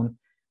 limestone.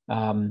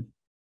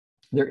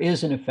 There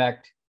is an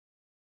effect,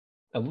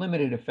 a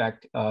limited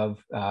effect of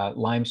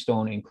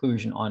limestone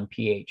inclusion on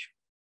pH.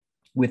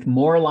 With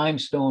more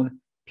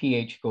limestone,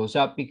 pH goes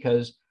up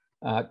because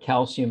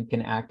calcium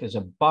can act as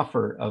a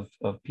buffer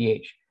of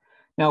pH.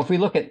 Now, if we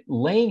look at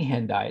laying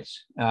hen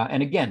diets,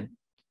 and again,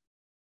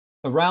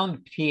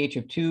 around pH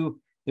of 2,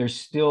 there's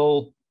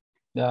still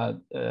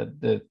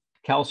the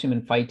calcium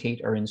and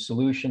phytate are in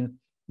solution.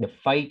 The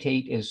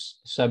phytate is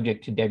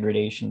subject to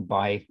degradation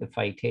by the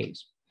phytase.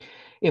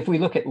 If we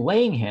look at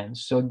laying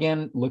hens, so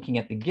again, looking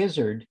at the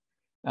gizzard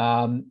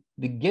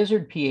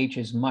pH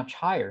is much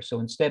higher. So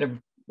instead of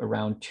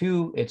around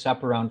 2, it's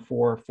up around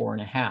 4,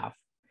 4.5.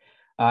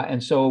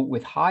 And so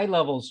with high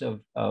levels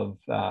of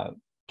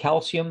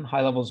calcium,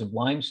 high levels of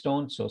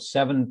limestone, so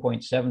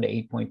 7.7 to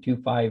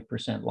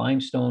 8.25%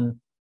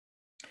 limestone,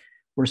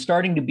 we're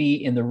starting to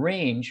be in the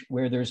range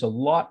where there's a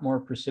lot more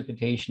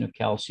precipitation of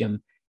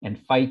calcium and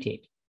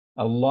phytate,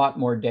 a lot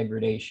more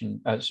degradation,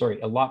 a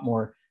lot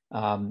more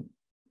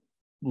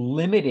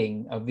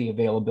limiting of the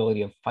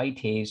availability of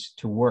phytase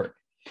to work.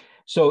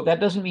 So that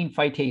doesn't mean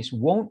phytase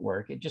won't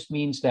work. It just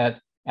means that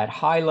at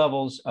high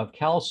levels of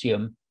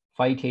calcium,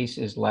 phytase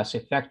is less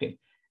effective.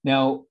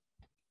 Now,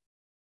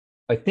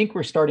 I think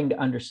we're starting to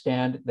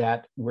understand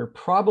that we're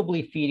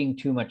probably feeding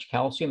too much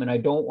calcium, and I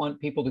don't want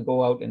people to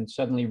go out and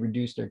suddenly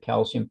reduce their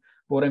calcium.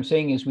 But what I'm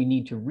saying is we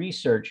need to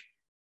research,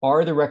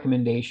 are the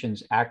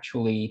recommendations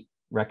actually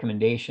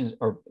recommendations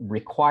or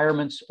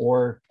requirements,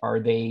 or are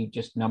they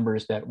just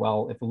numbers that,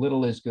 well, if a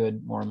little is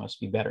good, more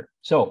must be better.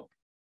 So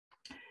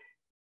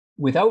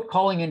without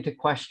calling into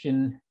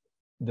question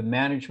the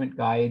management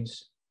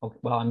guides,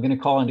 well, I'm going to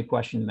call into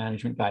question the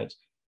management guides.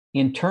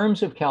 In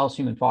terms of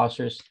calcium and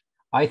phosphorus,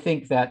 I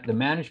think that the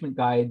management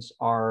guides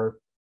are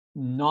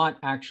not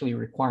actually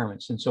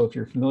requirements. And so if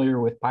you're familiar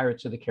with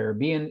Pirates of the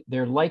Caribbean,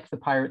 they're like the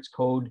Pirates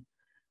Code.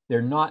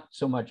 They're not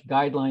so much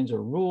guidelines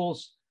or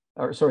rules,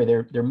 or sorry,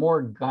 they're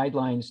more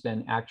guidelines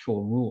than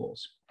actual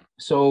rules.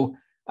 So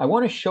I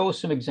want to show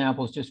some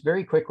examples just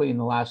very quickly in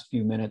the last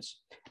few minutes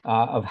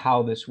of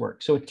how this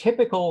works. So a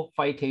typical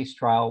phytase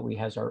trial, we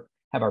have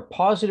our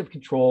positive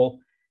control.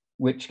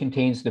 which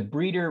contains the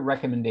breeder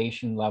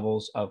recommendation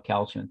levels of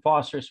calcium and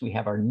phosphorus. We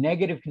have our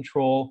negative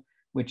control,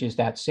 which is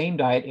that same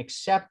diet,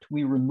 except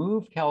we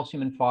remove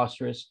calcium and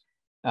phosphorus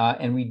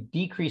and we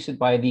decrease it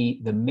by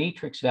the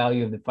matrix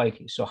value of the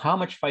phytase. So how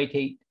much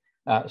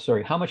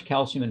how much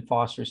calcium and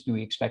phosphorus do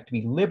we expect to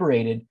be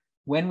liberated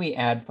when we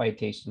add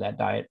phytase to that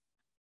diet?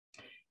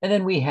 And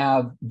then we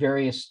have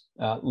various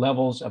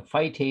levels of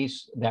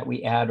phytase that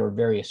we add, or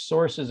various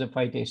sources of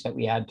phytase that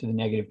we add to the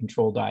negative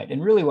control diet.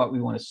 And really what we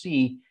want to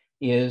see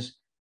is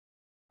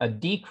a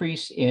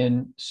decrease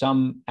in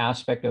some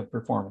aspect of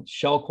performance,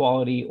 shell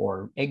quality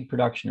or egg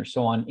production or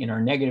so on, in our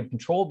negative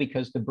control,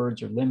 because the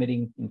birds are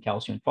limiting in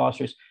calcium and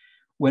phosphorus.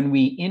 When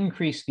we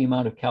increase the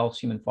amount of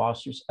calcium and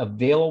phosphorus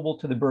available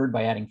to the bird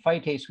by adding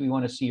phytase, we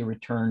want to see a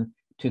return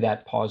to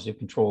that positive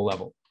control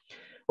level.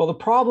 Well, the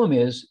problem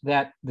is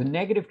that the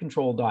negative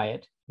control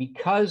diet,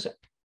 because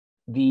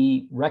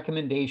the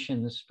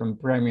recommendations from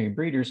primary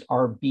breeders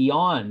are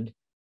beyond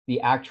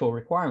the actual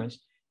requirements,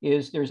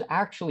 is there's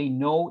actually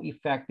no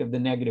effect of the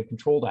negative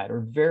control diet, or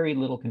very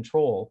little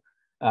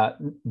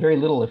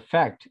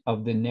effect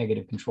of the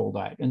negative control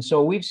diet. And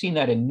so we've seen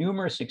that in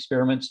numerous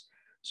experiments.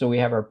 So we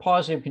have our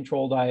positive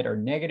control diet, our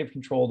negative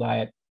control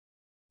diet,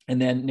 and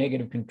then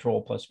negative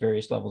control plus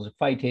various levels of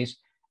phytase,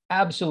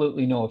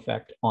 absolutely no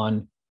effect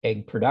on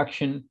egg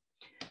production.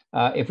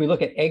 If we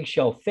look at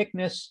eggshell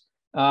thickness,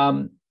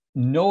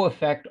 no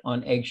effect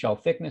on eggshell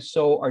thickness.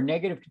 So our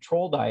negative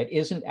control diet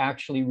isn't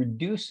actually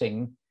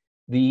reducing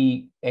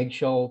the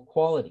eggshell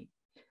quality.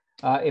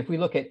 If we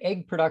look at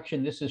egg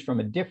production, this is from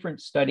a different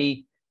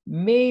study,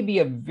 maybe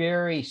a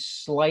very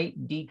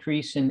slight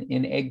decrease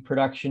in egg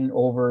production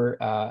over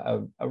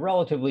a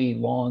relatively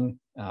long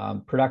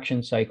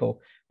production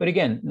cycle. But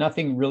again,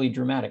 nothing really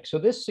dramatic. So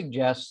this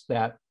suggests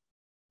that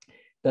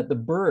the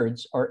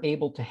birds are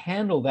able to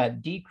handle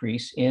that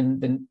decrease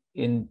in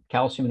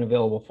calcium and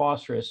available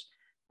phosphorus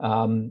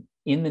in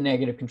the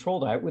negative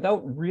control diet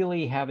without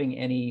really having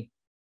any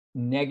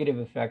negative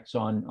effects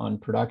on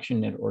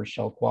production or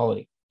shell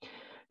quality.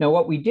 Now,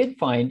 what we did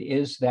find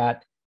is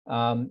that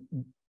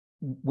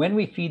when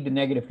we feed the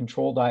negative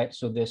control diet,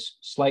 so this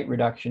slight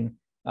reduction,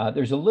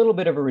 there's a little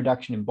bit of a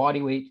reduction in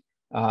body weight,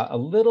 a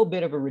little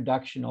bit of a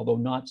reduction, although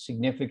not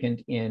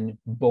significant, in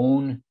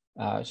bone,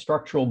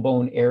 structural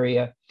bone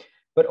area.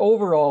 But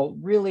overall,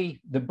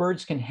 really, the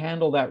birds can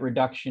handle that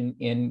reduction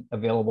in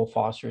available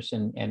phosphorus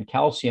and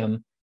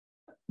calcium,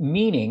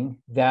 meaning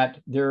that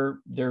the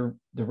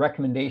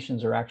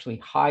recommendations are actually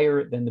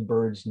higher than the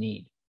birds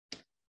need.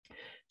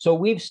 So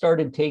we've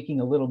started taking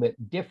a little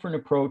bit different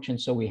approach.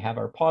 And so we have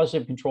our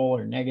positive control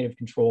or negative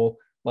control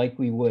like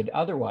we would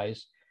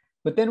otherwise.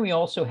 But then we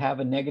also have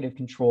a negative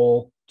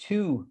control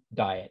 2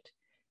 diet.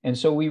 And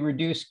so we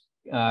reduce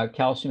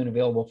calcium and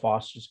available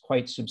phosphorus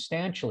quite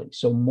substantially,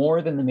 so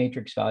more than the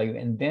matrix value.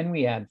 And then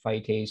we add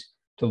phytase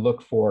to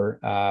look for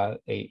a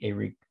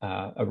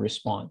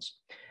response.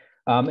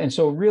 And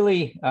so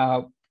really,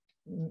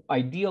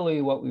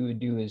 ideally, what we would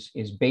do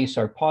is base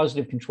our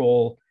positive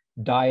control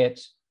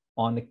diets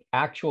on the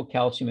actual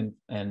calcium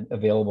and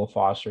available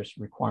phosphorus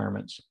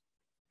requirements.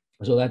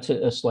 So that's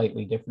a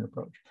slightly different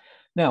approach.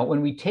 Now,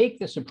 when we take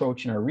this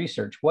approach in our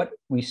research, what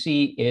we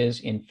see is,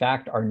 in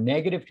fact, our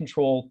negative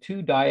control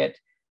 2 diet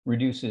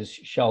reduces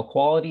shell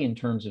quality in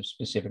terms of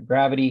specific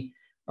gravity.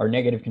 Our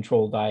negative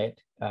control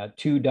diet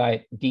 2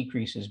 diet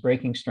decreases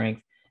breaking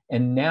strength.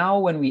 And now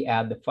when we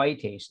add the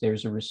phytase,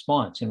 there's a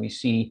response, and we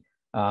see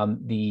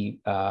the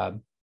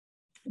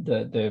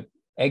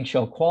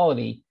eggshell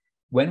quality,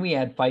 when we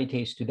add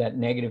phytase to that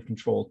negative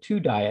control 2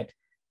 diet,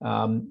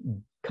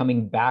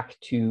 coming back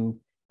to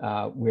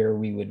where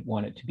we would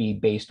want it to be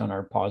based on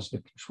our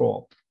positive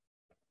control.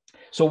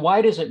 So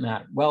why does it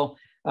matter? Well,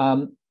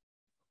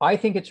 I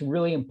think it's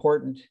really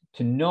important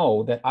to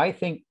know that I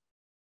think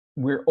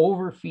we're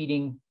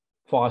overfeeding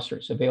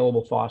phosphorus,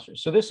 available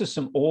phosphorus. So this is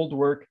some old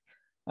work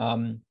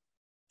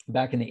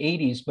back in the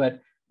 80s, but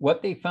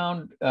what they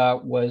found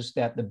was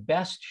that the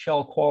best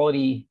shell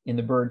quality in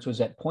the birds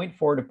was at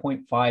 0.4 to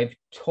 0.5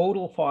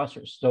 total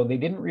phosphorus. So they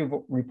didn't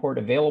report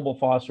available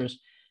phosphorus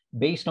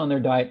based on their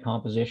diet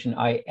composition.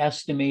 I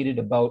estimated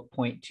about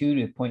 0.2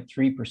 to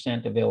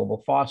 0.3%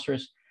 available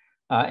phosphorus.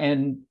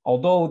 And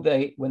although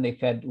when they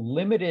fed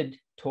limited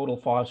total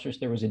phosphorus,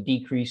 there was a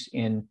decrease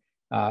in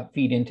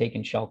feed intake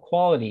and shell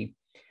quality.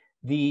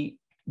 The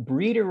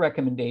breeder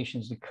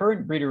recommendations, the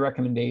current breeder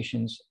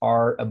recommendations,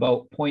 are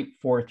about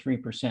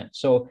 0.43%.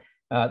 So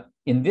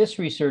in this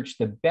research,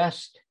 the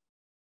best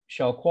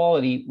shell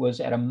quality was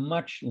at a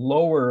much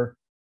lower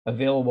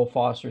available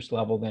phosphorus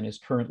level than is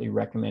currently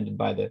recommended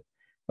by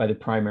the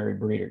primary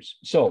breeders.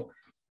 So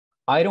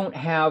I don't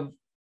have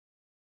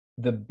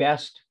the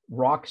best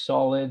rock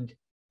solid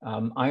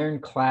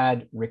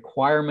ironclad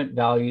requirement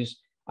values.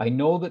 I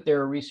know that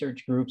there are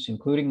research groups,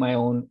 including my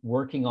own,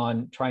 working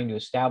on trying to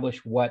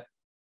establish what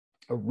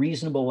a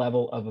reasonable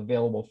level of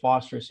available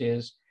phosphorus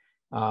is.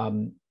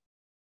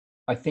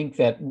 I think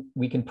that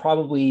we can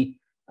probably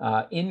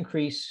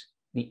increase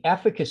the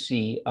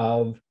efficacy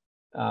of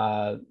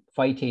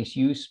phytase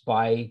use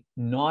by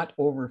not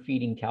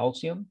overfeeding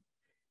calcium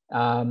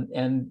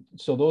And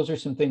so those are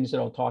some things that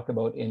I'll talk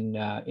about in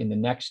the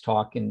next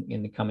talk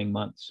in the coming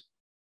months.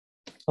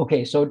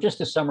 Okay, so just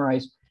to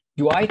summarize,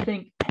 do I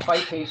think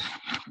Phytase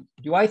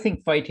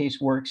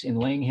works in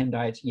laying hen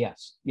diets?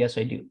 Yes,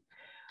 I do.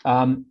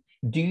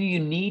 Do you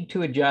need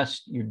to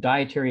adjust your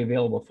dietary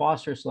available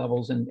phosphorus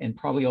levels and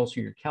probably also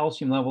your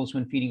calcium levels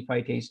when feeding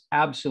Phytase?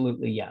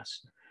 Absolutely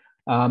yes.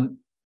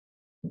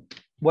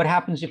 What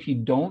happens if you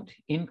don't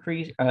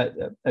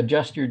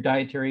adjust your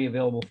dietary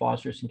available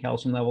phosphorus and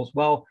calcium levels?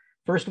 Well,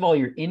 first of all,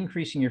 you're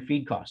increasing your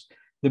feed costs.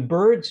 The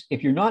birds,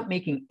 if you're not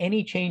making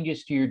any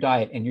changes to your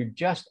diet and you're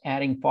just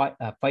adding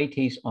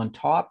Phytase on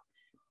top,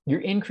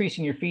 you're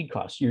increasing your feed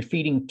costs. You're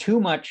feeding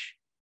too much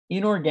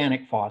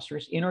inorganic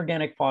phosphorus.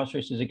 Inorganic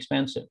phosphorus is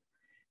expensive.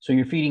 So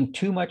you're feeding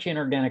too much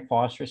inorganic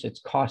phosphorus, it's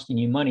costing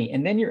you money.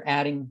 And then you're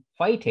adding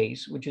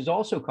Phytase, which is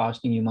also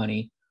costing you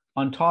money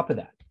on top of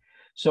that.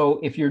 So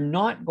if you're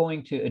not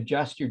going to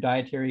adjust your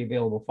dietary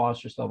available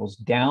phosphorus levels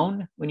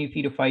down when you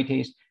feed a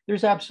Phytase,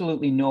 there's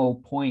absolutely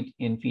no point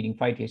in feeding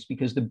Phytase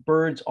because the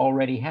birds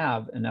already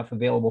have enough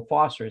available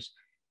phosphorus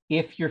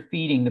if you're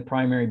feeding the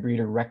primary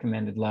breeder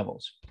recommended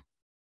levels.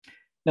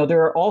 Now,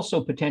 there are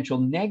also potential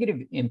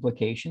negative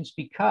implications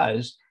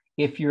because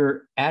if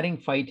you're adding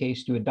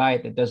Phytase to a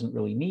diet that doesn't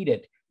really need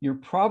it, you're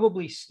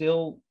probably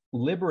still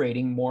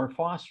liberating more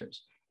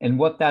phosphorus. And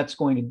what that's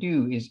going to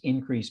do is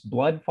increase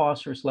blood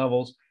phosphorus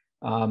levels.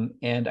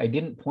 And I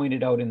didn't point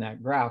it out in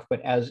that graph,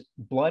 but as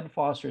blood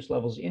phosphorus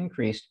levels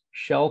increased,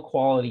 shell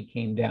quality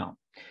came down.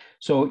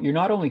 So you're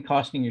not only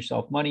costing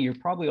yourself money, you're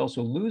probably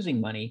also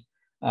losing money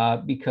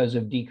because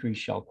of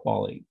decreased shell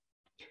quality.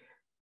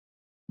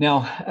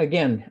 Now,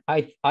 again,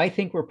 I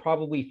think we're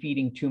probably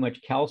feeding too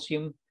much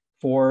calcium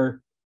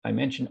for, I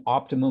mentioned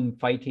optimum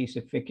Phytase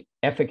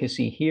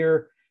efficacy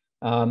here,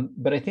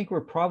 but I think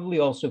we're probably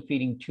also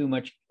feeding too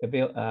much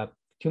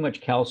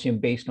calcium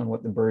based on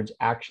what the birds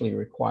actually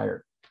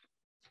require.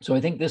 So I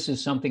think this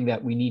is something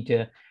that we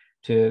need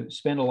to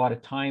spend a lot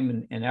of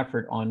time and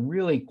effort on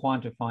really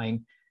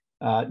quantifying,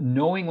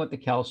 knowing what the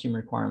calcium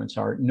requirements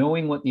are,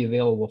 knowing what the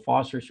available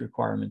phosphorus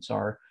requirements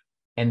are,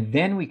 and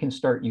then we can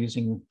start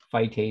using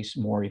Phytase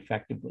more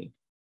effectively.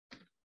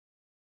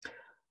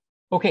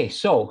 Okay,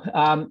 so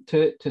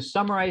to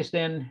summarize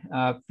then,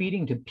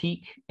 feeding to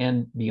peak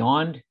and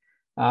beyond,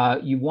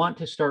 you want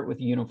to start with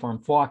a uniform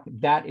flock.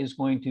 That is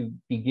going to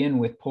begin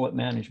with pullet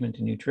management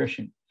and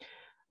nutrition.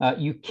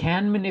 You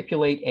can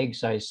manipulate egg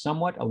size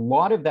somewhat. A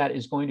lot of that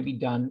is going to be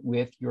done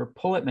with your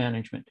pullet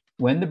management.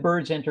 When the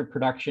birds enter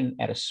production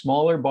at a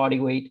smaller body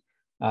weight,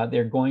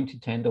 they're going to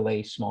tend to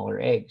lay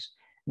smaller eggs.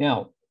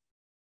 Now,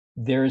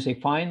 there is a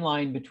fine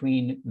line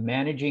between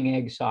managing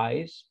egg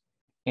size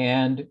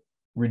and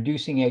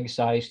reducing egg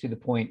size to the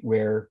point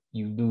where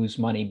you lose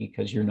money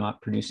because you're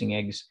not producing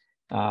eggs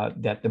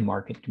that the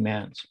market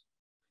demands.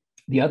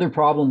 The other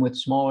problem with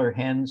smaller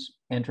hens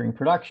entering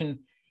production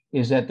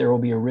is that there will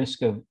be a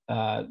risk of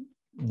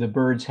the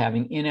birds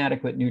having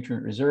inadequate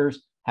nutrient reserves,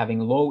 having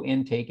low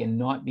intake, and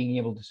not being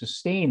able to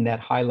sustain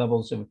that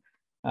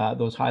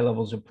those high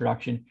levels of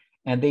production,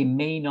 and they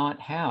may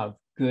not have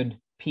good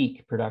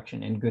peak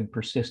production and good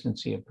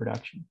persistency of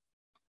production.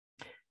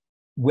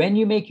 When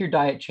you make your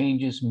diet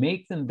changes,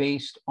 make them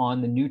based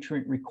on the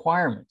nutrient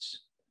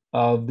requirements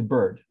of the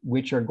bird,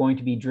 which are going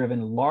to be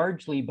driven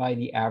largely by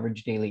the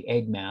average daily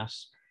egg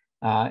mass,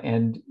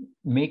 and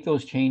make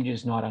those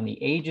changes not on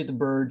the age of the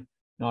bird,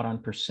 not on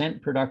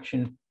percent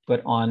production,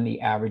 but on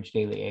the average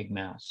daily egg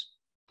mass.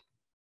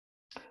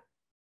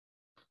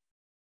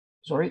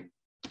 Sorry,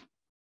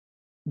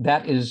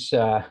 that is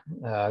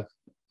a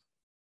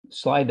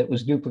slide that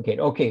was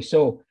duplicated. Okay,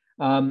 so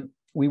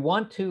we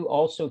want to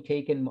also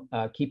keep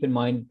in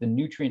mind the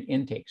nutrient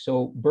intake.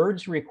 So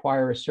birds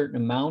require a certain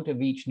amount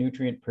of each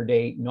nutrient per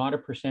day, not a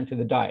percent of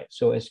the diet.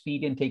 So as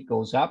feed intake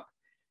goes up,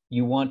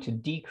 you want to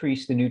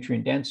decrease the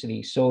nutrient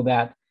density so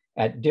that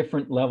at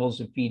different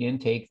levels of feed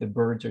intake, the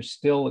birds are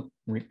still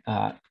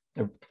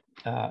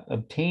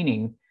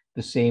obtaining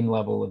the same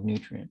level of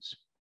nutrients.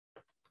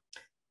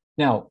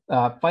 Now,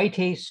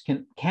 Phytase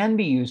can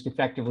be used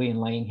effectively in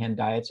laying hen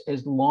diets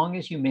as long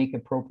as you make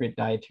appropriate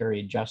dietary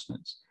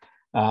adjustments.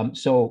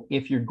 So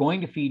if you're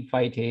going to feed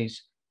Phytase,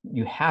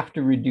 you have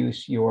to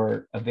reduce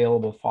your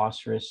available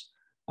phosphorus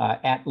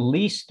at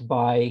least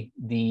by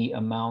the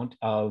amount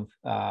of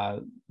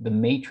the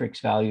matrix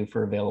value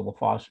for available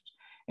phosphorus.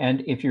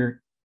 And if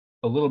you're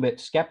a little bit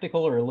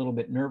skeptical or a little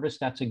bit nervous,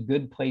 that's a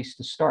good place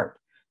to start.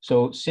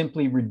 So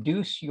simply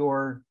reduce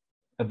your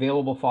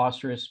available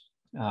phosphorus,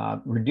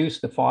 reduce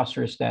the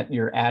phosphorus that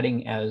you're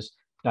adding as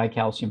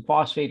dicalcium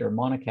phosphate or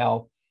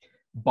monocal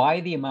by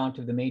the amount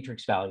of the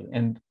matrix value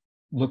and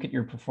look at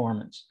your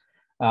performance.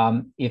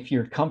 If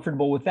you're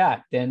comfortable with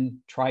that, then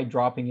try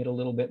dropping it a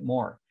little bit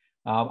more.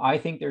 I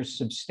think there's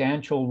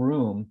substantial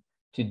room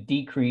to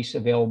decrease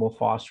available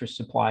phosphorus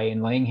supply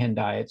in laying hen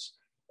diets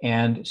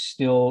and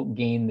still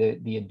gain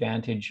the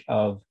advantage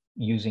of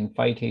using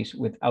Phytase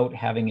without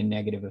having a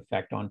negative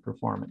effect on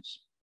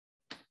performance.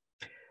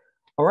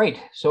 All right,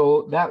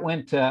 so that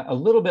went a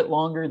little bit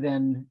longer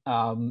than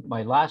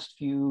my last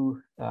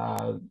few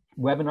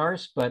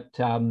webinars, but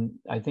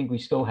I think we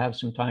still have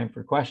some time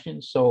for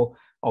questions. So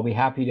I'll be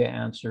happy to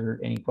answer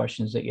any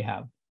questions that you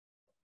have.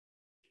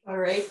 All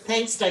right,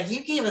 thanks, Doug.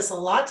 You gave us a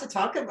lot to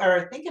talk about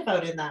or think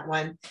about in that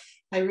one.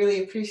 I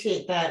really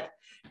appreciate that.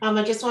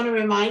 I just want to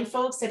remind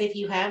folks that if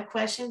you have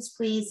questions,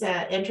 please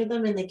enter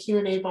them in the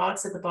Q&A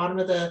box at the bottom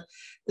of the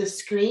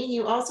screen.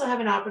 You also have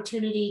an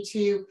opportunity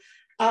to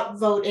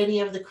upvote any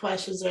of the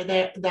questions that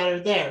are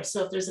there.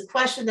 So if there's a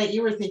question that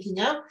you were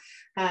thinking of,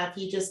 if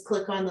you just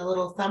click on the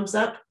little thumbs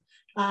up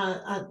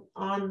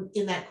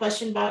in that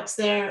question box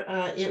there,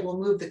 it will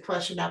move the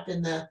question up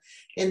in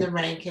the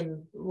rank,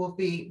 and will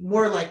be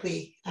more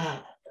likely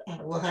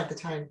we'll have the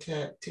time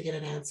to get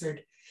it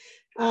answered.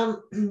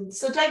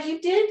 So Doug,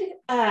 you did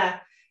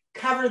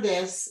cover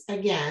this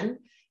again,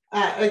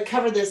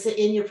 cover this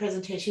in your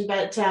presentation,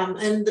 but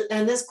and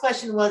this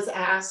question was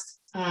asked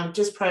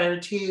just prior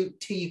to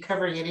you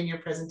covering it in your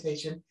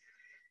presentation.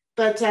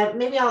 But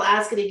maybe I'll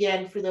ask it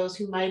again for those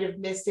who might have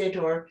missed it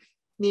or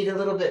need a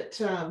little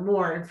bit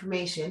more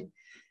information.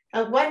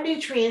 What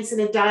nutrients in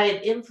a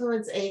diet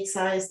influence egg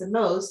size the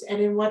most,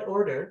 and in what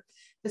order,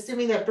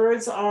 assuming that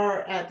birds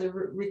are at the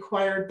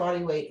required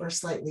body weight or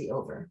slightly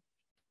over?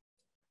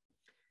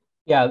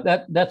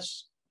 Yeah,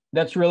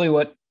 that's really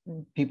what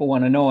people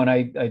want to know. And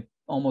I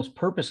almost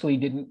purposely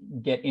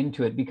didn't get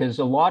into it, because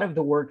a lot of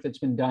the work that's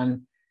been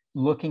done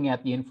looking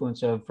at the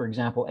influence of, for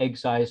example, egg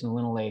size and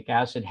linoleic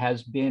acid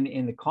has been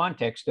in the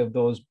context of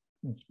those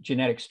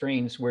genetic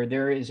strains where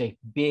there is a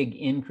big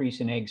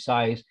increase in egg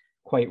size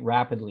quite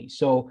rapidly.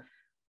 So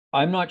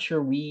I'm not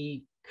sure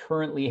we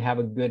currently have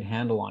a good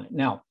handle on it.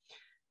 Now,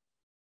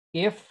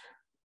 if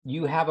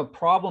you have a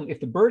problem, if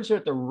the birds are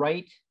at the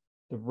right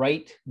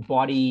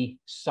body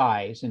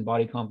size and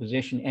body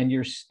composition, and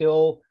you're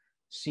still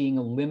seeing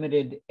a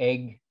limited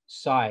egg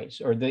size,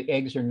 or the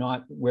eggs are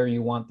not where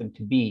you want them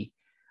to be,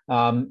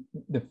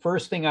 the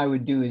first thing I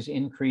would do is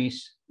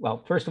increase,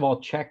 well, first of all,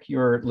 check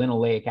your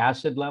linoleic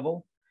acid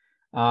level.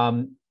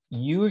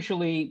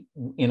 Usually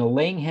in a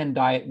laying hen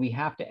diet, we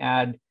have to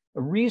add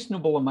a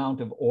reasonable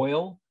amount of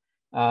oil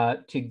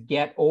to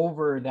get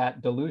over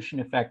that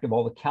dilution effect of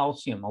all the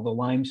calcium, all the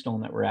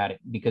limestone that we're adding,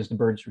 because the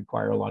birds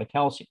require a lot of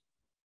calcium.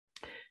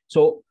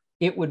 So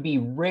it would be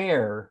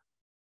rare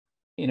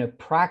in a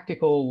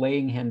practical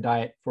laying hen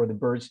diet for the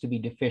birds to be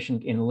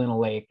deficient in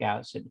linoleic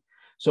acid.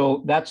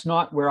 So that's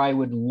not where I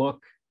would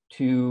look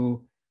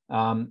to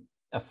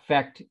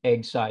affect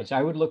egg size.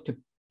 I would look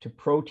to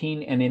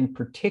protein, and in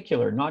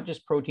particular, not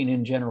just protein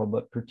in general,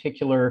 but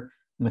particular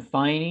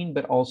methionine,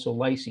 but also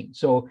lysine.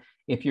 So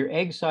if your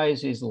egg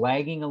size is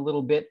lagging a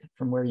little bit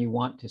from where you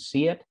want to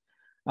see it,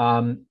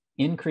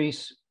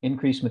 increase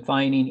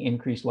methionine,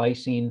 increase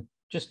lysine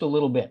just a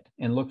little bit,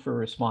 and look for a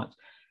response.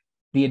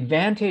 The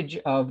advantage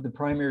of the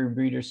primary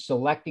breeders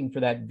selecting for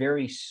that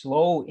very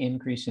slow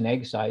increase in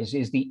egg size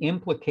is the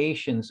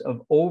implications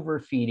of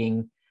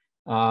overfeeding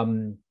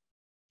on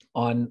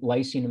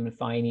lysine and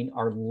methionine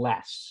are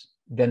less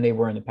than they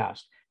were in the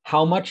past.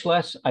 How much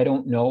less, I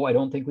don't know. I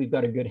don't think we've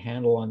got a good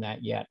handle on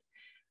that yet.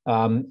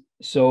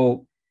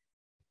 So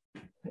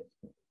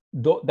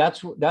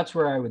that's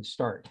where I would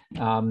start.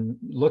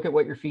 Look at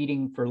what you're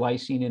feeding for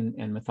lysine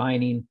and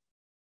methionine.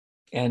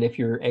 And if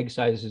your egg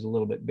size is a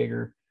little bit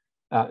bigger,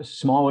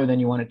 smaller than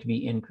you want it to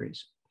be,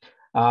 increase.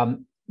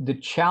 The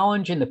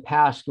challenge in the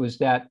past was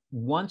that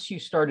once you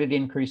started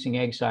increasing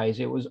egg size,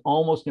 it was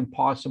almost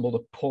impossible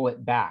to pull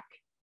it back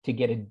to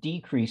get a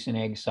decrease in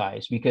egg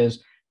size,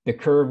 because the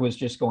curve was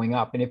just going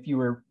up. And if you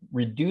were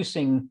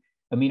reducing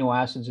amino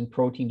acids and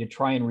protein to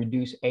try and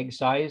reduce egg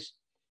size,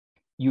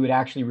 you would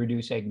actually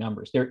reduce egg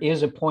numbers. There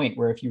is a point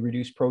where if you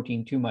reduce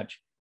protein too much,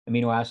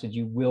 amino acids,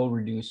 you will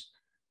reduce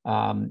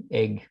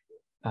egg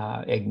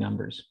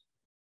numbers.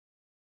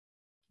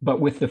 But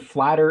with the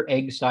flatter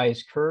egg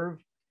size curve,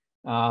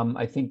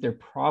 I think they're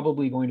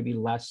probably going to be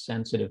less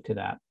sensitive to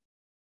that.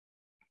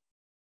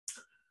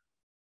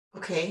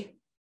 Okay,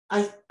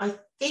 I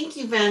think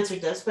you've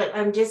answered this, but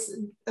I'm just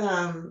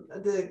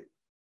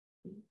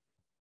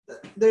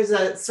there's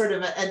a sort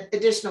of an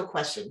additional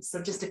question.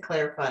 So just to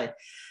clarify,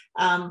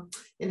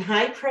 in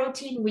high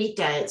protein wheat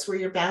diets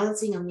where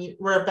balancing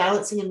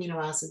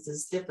amino acids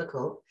is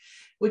difficult,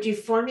 would you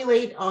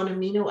formulate on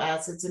amino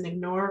acids and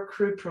ignore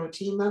crude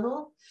protein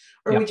level?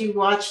 Or would you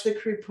watch the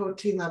crude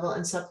protein level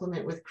and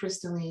supplement with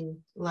crystalline,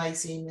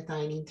 lysine,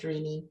 methionine,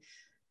 threonine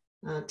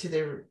to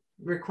the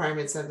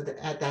requirements of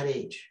at that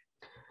age?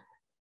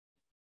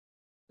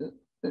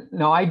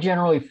 No, I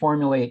generally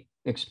formulate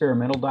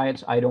experimental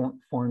diets. I don't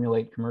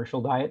formulate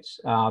commercial diets.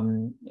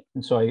 And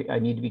so I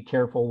need to be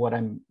careful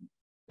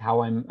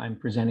how I'm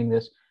presenting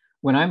this.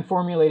 When I'm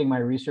formulating my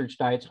research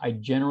diets, I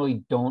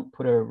generally don't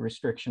put a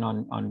restriction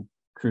on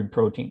crude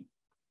protein.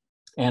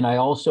 And I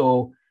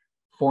also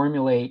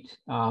formulate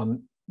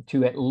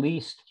to at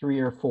least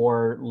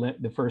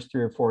the first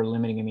 3 or 4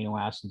 limiting amino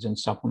acids, and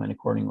supplement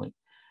accordingly.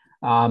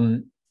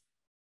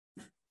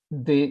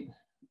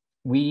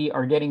 We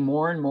are getting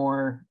more and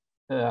more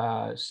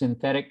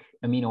synthetic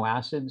amino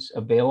acids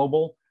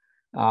available.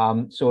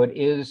 So it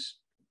is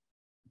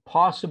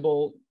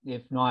possible,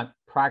 if not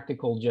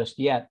practical just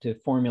yet, to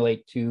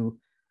formulate to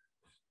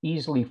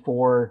easily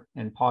 4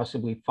 and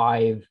possibly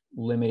 5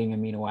 limiting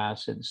amino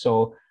acids.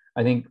 So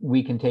I think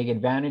we can take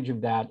advantage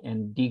of that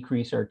and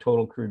decrease our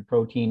total crude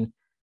protein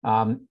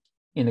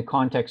in the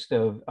context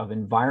of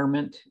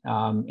environment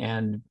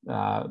and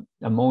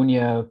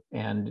ammonia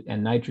and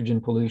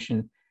nitrogen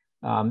pollution.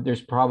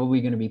 There's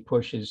probably going to be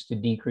pushes to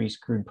decrease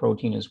crude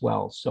protein as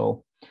well.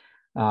 So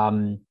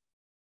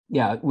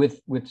yeah,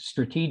 with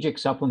strategic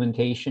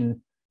supplementation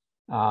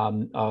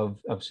of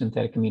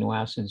synthetic amino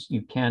acids,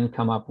 you can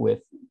come up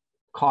with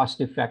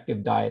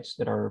cost-effective diets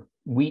that are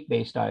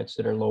wheat-based diets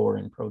that are lower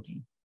in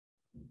protein.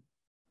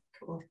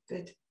 Cool,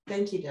 good.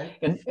 Thank you, Doug.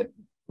 And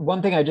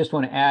one thing I just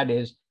want to add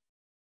is,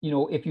 you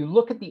know, if you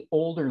look at the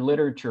older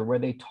literature where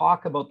they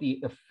talk about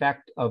the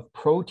effect of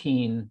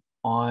protein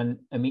on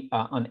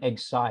egg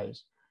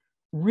size,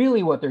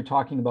 really what they're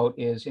talking about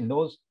is, in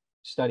those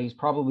studies,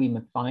 probably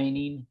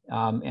methionine,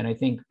 and I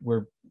think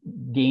we're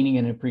gaining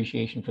an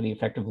appreciation for the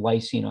effect of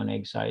lysine on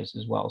egg size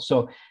as well.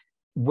 So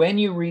when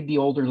you read the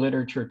older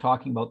literature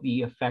talking about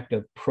the effect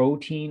of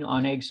protein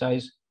on egg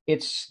size,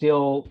 it's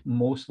still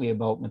mostly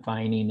about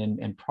methionine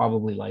and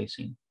probably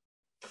lysine.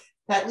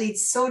 That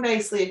leads so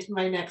nicely into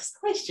my next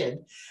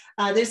question.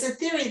 There's a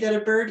theory that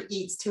a bird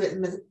eats to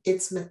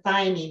its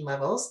methionine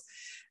levels.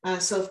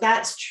 So if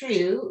that's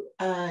true,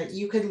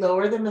 you could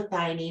lower the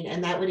methionine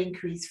and that would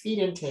increase feed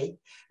intake,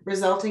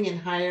 resulting in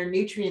higher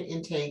nutrient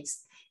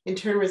intakes, in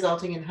turn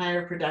resulting in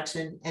higher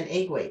production and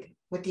egg weight.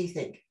 What do you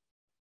think?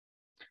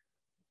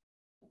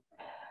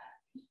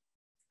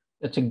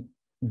 That's a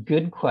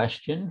good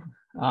question.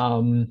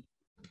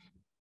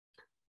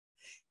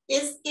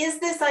 Is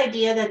this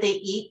idea that they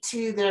eat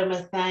to their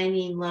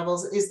methionine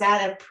levels, is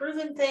that a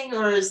proven thing,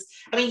 or is,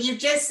 I mean, you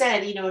just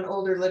said, you know, in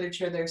older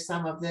literature, there's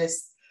some of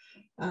this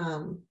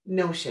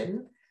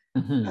notion.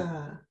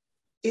 Mm-hmm.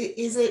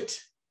 Is it?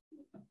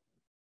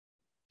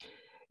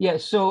 Yeah,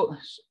 so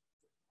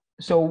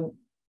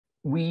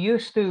we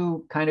used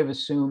to kind of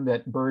assume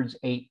that birds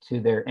ate to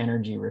their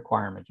energy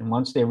requirement, and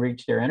once they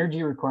reached their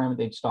energy requirement,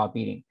 they'd stop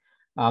eating.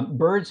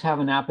 Birds have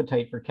an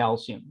appetite for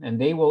calcium,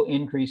 and they will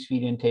increase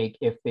feed intake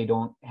if they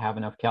don't have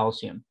enough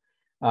calcium.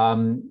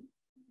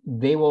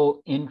 They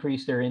will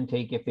increase their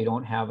intake if they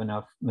don't have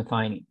enough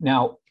methionine.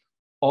 Now,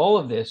 all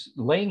of this,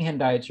 laying hen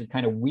diets are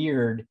kind of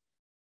weird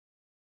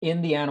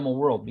in the animal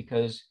world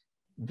because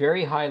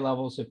very high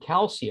levels of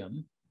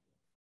calcium,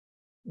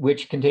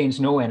 which contains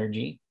no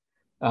energy,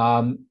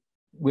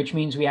 which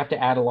means we have to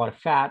add a lot of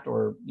fat,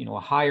 or, you know,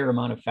 a higher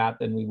amount of fat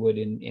than we would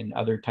in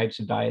other types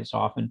of diets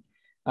often.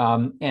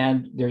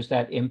 And there's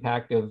that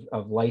impact of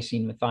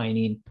lysine,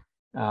 methionine.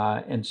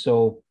 And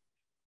so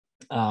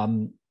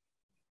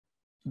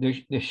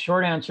the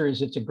short answer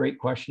is it's a great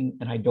question,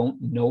 and I don't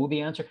know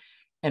the answer.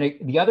 And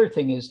the other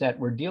thing is that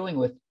we're dealing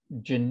with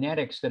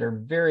genetics that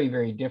are very,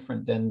 very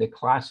different than the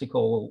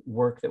classical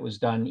work that was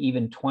done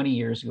even 20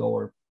 years ago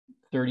or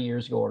 30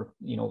 years ago, or,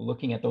 you know,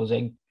 looking at those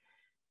egg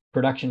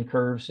production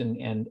curves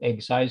and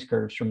egg size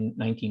curves from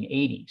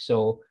 1980.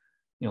 So,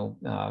 you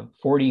know,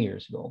 40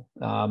 years ago.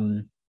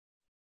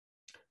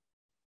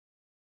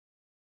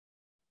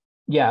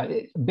 Yeah,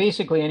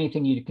 basically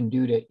anything you can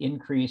do to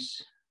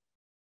increase,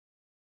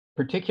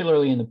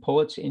 particularly in the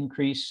pullets,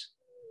 increase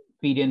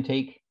feed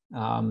intake,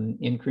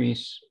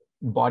 increase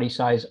body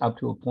size up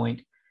to a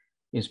point,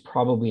 is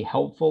probably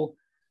helpful.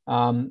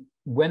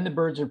 When the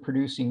birds are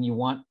producing, you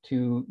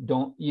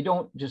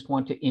don't just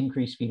want to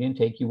increase feed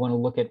intake. You want to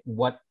look at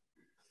what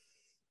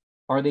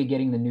are they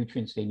getting the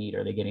nutrients they need?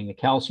 Are they getting the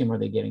calcium? Are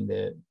they getting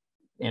the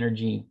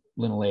energy,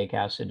 linoleic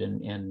acid,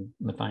 and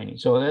methionine?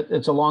 So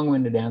it's a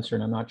long-winded answer,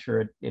 and I'm not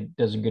sure it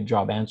does a good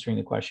job answering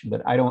the question,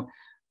 but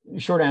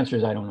short answer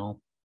is I don't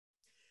know.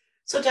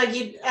 So Doug,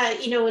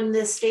 you know, when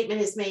this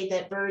statement is made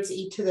that birds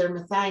eat to their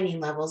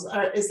methionine levels,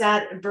 is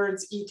that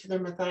birds eat to their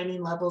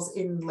methionine levels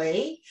in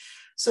lay?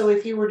 So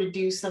if you were to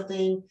do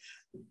something,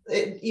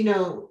 you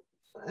know,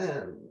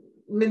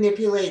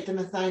 manipulate the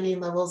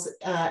methionine levels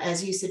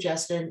as you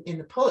suggested in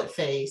the pullet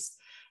phase,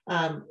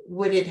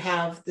 would it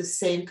have the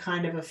same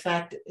kind of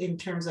effect in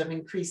terms of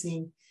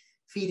increasing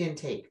feed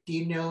intake? Do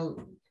you know?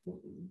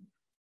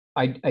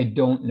 I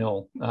don't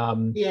know.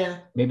 Yeah,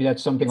 maybe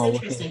that's something I'll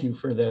look into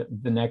for the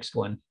next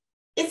one.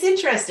 It's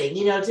interesting,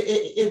 you know,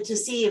 to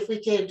see if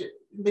we could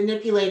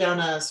manipulate on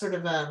a sort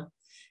of a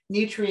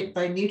nutrient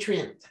by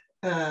nutrient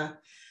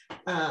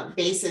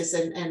basis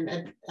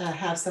and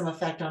have some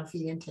effect on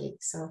feed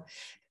intake. So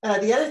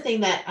the other thing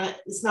that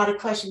it's not a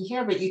question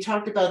here, but you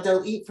talked about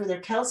they'll eat for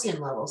their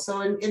calcium level. So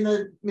in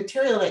the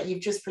material that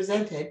you've just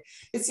presented,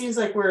 it seems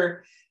like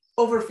we're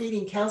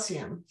overfeeding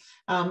calcium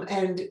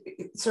and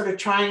sort of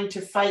trying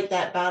to fight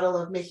that battle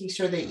of making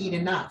sure they eat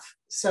enough.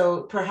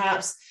 So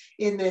perhaps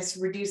in this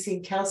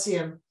reducing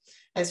calcium,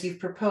 as you've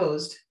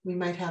proposed, we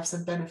might have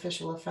some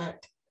beneficial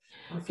effect.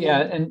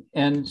 Yeah,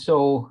 and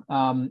so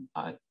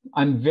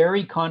I'm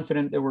very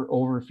confident that we're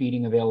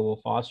overfeeding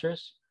available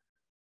phosphorus.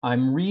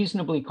 I'm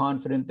reasonably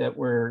confident that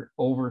we're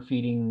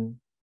overfeeding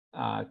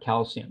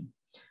calcium.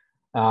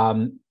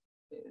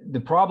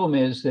 The problem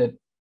is that,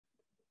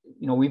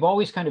 we've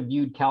always kind of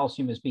viewed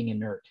calcium as being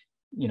inert.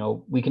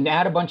 We can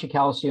add a bunch of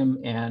calcium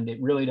and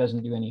it really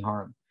doesn't do any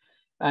harm.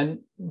 And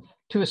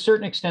to a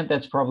certain extent,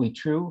 that's probably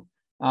true.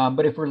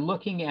 But if we're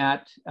looking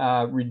at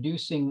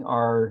reducing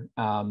our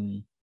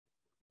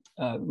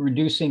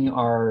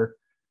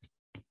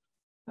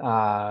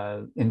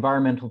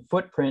environmental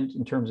footprint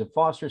in terms of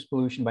phosphorus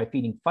pollution by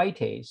feeding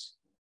phytase,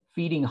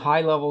 feeding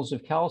high levels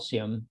of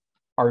calcium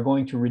are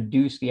going to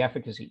reduce the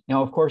efficacy.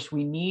 Now, of course,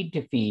 we need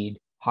to feed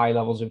high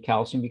levels of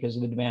calcium because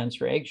of the demands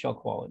for eggshell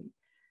quality.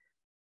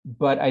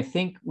 But I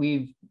think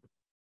we've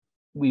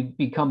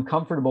become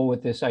comfortable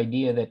with this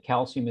idea that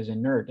calcium is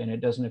inert and it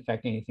doesn't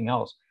affect anything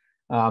else.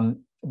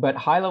 But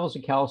high levels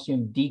of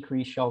calcium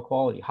decrease shell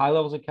quality. High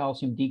levels of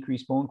calcium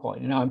decrease bone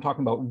quality. Now I'm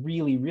talking about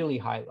really, really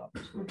high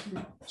levels.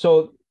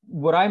 So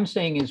what I'm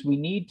saying is we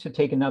need to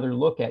take another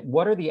look at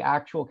what are the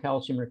actual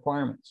calcium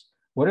requirements?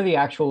 What are the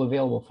actual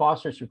available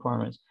phosphorus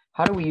requirements?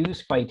 How do we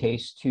use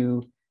phytase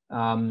to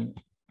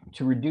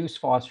reduce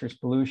phosphorus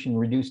pollution,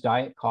 reduce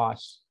diet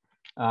costs?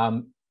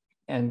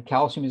 And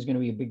calcium is going to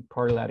be a big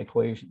part of that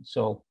equation.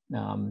 So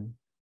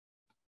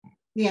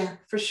yeah,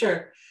 for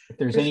sure. If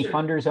there's any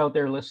funders out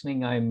there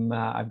listening,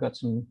 I've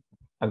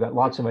got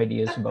lots of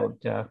ideas about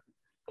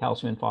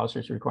calcium and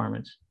phosphorus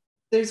requirements.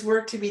 There's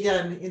work to be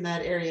done in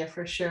that area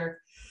for sure.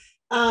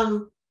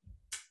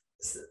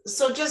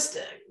 So just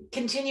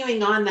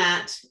continuing on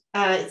that,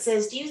 it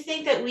says, do you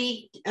think that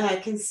we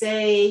can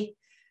say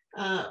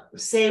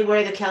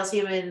where the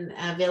calcium and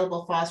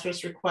available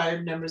phosphorus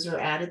required numbers are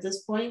at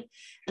this point?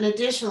 And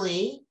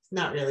additionally,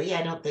 not really,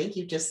 I don't think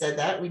you just said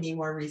that. We need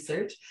more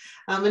research.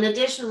 And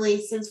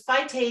additionally, since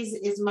phytase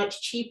is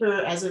much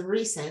cheaper as of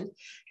recent,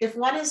 if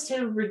one is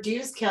to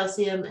reduce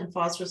calcium and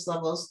phosphorus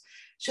levels,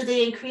 should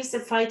they increase the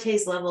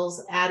phytase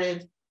levels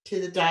added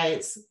to the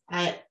diets,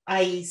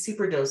 i.e.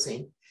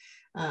 superdosing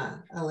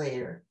a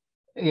layer?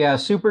 Yeah,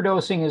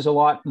 superdosing is a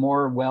lot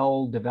more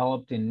well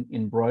developed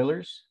in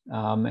broilers,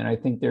 and I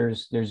think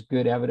there's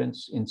good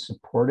evidence in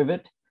support of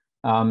it,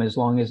 as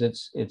long as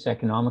it's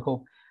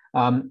economical.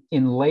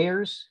 In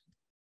layers,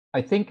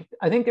 I think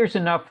there's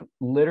enough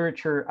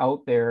literature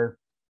out there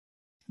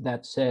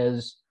that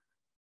says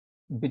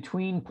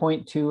between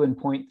 0.2 and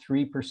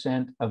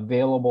 0.3%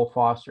 available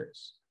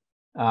phosphorus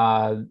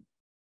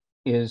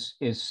is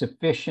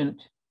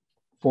sufficient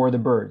for the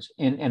birds.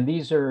 And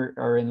these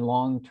are in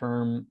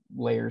long-term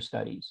layer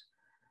studies.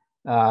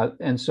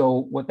 And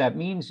so what that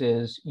means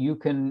is you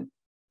can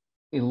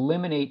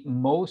eliminate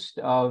most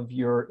of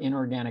your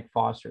inorganic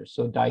phosphorus,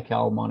 so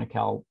dical,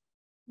 monocal,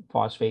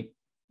 phosphate,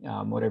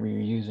 whatever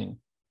you're using,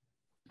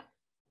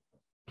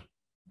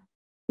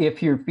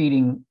 if you're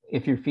feeding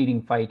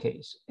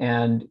phytase.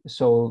 And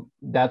so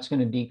that's going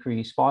to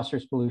decrease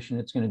phosphorus pollution.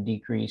 It's going to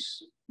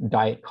decrease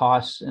diet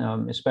costs,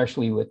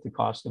 especially with the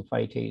cost of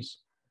phytase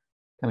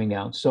coming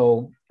down.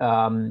 So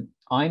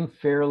I'm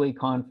fairly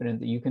confident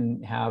that you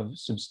can have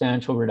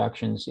substantial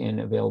reductions in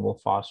available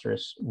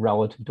phosphorus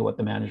relative to what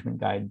the management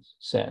guide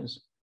says.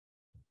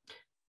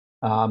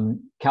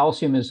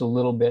 Calcium is a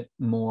little bit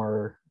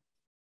more.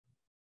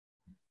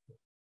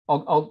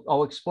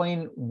 I'll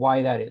explain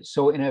why that is.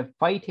 So in a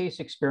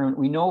phytase experiment,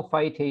 we know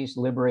phytase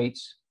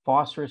liberates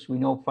phosphorus. We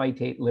know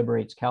phytate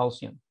liberates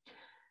calcium.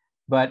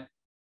 But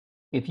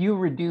if you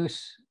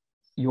reduce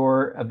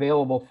your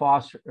available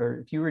phosphorus, or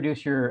if you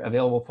reduce your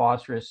available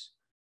phosphorus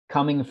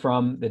coming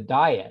from the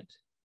diet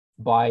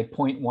by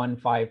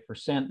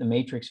 0.15%, the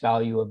matrix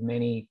value of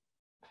many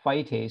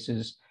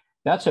phytases,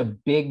 that's a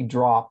big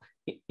drop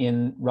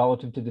in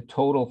relative to the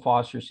total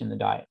phosphorus in the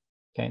diet.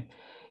 Okay.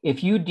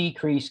 If you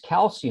decrease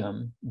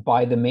calcium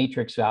by the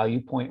matrix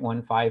value,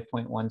 0.15,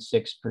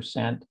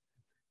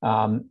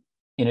 0.16%,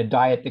 in a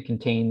diet that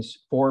contains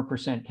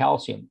 4%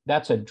 calcium,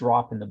 that's a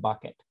drop in the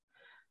bucket.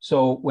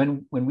 So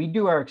when we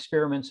do our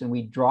experiments and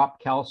we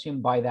drop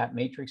calcium by that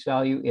matrix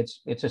value,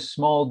 it's a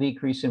small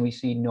decrease and we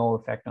see no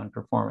effect on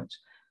performance.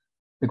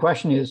 The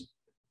question is,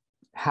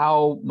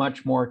 how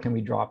much more can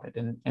we drop it?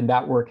 And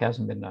that work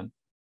hasn't been done.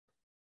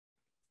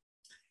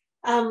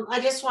 I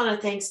just want to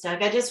thanks,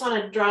 Doug. I just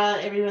want to draw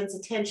everyone's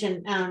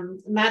attention.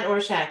 Matt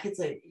Orshak,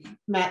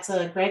 Matt's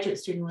a graduate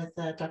student with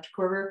Dr.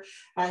 Korver.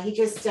 He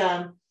just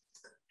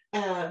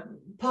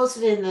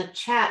posted in the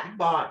chat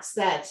box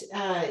that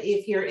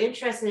if you're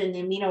interested in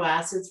the amino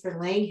acids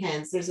for laying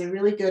hens, there's a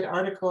really good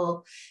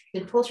article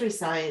in Poultry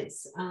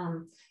Science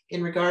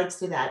in regards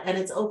to that, and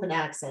it's open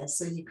access,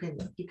 so you can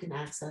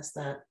access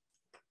that.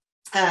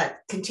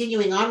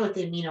 Continuing on with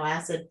the amino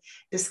acid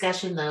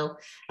discussion, though,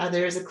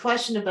 there is a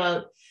question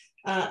about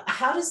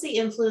how does the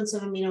influence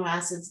of amino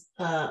acids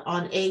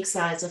on egg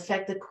size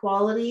affect the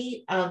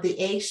quality of the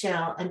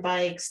eggshell and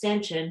by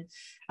extension,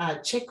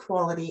 chick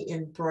quality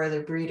in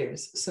broiler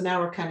breeders? So now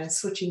we're kind of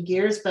switching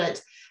gears,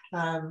 but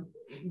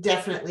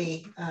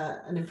definitely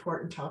an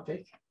important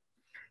topic.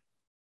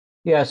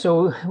 Yeah,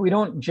 so we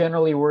don't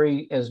generally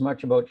worry as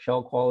much about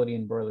shell quality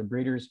in broiler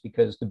breeders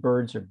because the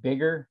birds are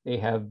bigger. They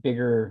have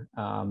bigger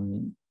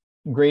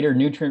greater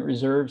nutrient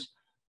reserves,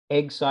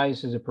 egg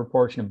size as a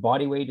proportion of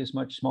body weight is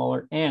much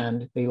smaller,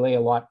 and they lay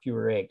a lot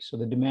fewer eggs. So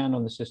the demand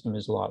on the system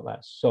is a lot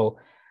less. So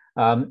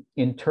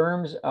in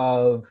terms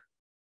of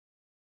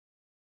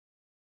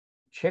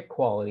chick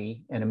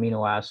quality and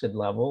amino acid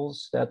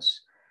levels,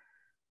 that's,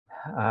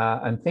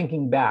 I'm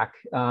thinking back,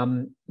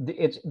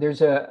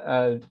 it's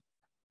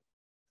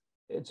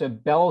a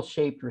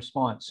bell-shaped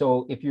response.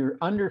 So if you're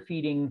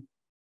underfeeding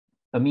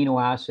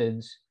amino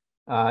acids,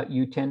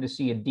 you tend to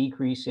see a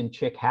decrease in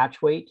chick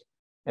hatch weight.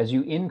 As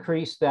you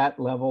increase that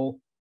level,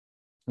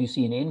 you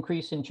see an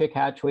increase in chick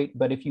hatch weight.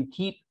 But if you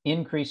keep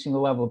increasing the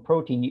level of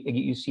protein,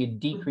 you see a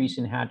decrease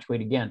in hatch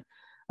weight again.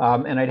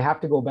 And I'd have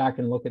to go back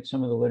and look at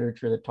some of the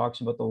literature that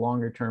talks about the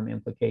longer term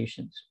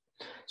implications.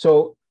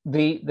 So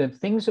the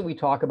things that we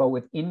talk about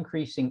with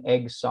increasing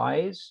egg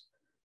size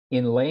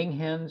in laying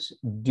hens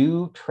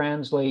do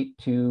translate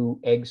to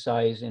egg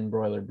size in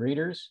broiler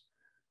breeders.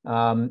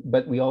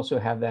 But we also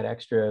have that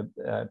extra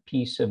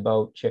piece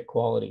about chick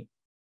quality.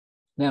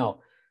 Now,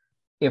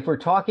 if we're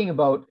talking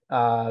about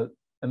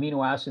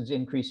amino acids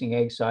increasing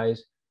egg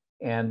size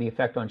and the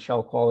effect on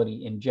shell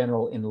quality in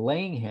general in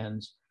laying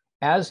hens,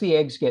 as the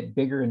eggs get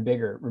bigger and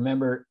bigger,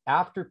 remember,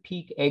 after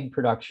peak egg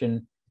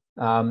production,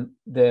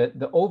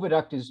 the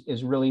oviduct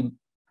is really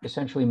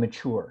essentially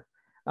mature.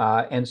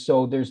 And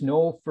so there's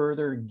no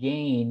further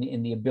gain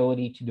in the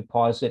ability to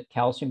deposit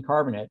calcium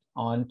carbonate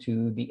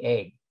onto the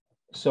egg.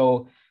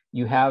 So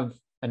you have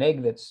an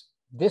egg that's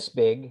this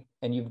big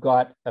and you've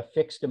got a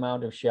fixed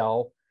amount of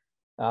shell.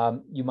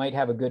 You might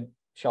have a good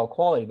shell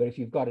quality, but if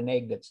you've got an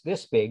egg that's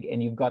this big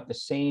and you've got the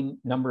same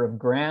number of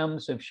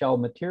grams of shell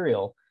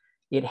material,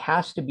 it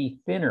has to be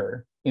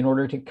thinner in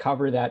order to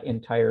cover that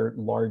entire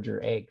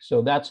larger egg.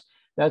 So that's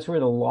where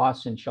the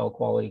loss in shell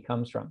quality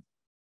comes from.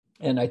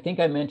 And I think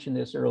I mentioned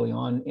this early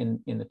on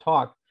in the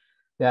talk,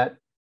 that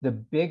the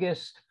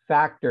biggest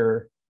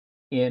factor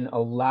in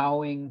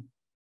allowing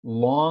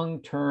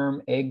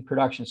long-term egg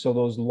production, so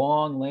those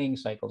long laying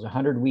cycles,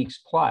 100 weeks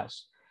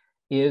plus,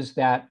 is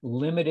that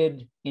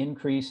limited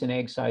increase in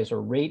egg size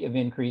or rate of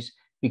increase,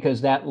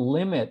 because that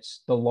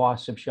limits the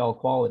loss of shell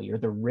quality or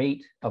the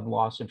rate of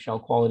loss of shell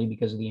quality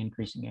because of the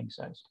increasing egg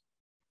size.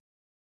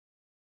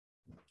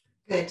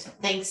 Good.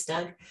 Thanks,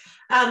 Doug.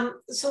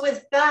 So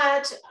with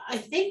that, I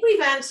think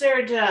we've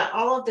answered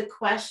all of the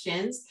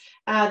questions.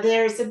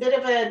 There's a bit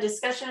of a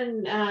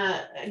discussion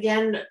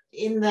again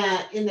in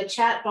the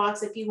chat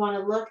box if you want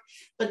to look,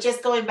 but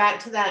just going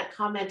back to that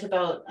comment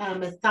about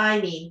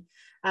methionine,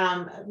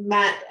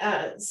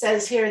 Matt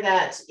says here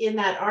that in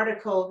that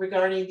article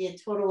regarding the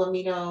total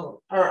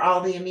amino or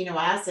all the amino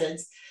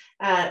acids,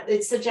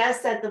 it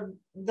suggests that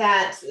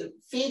that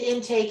feed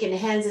intake in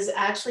hens is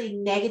actually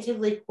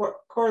negatively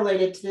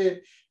correlated to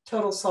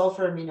total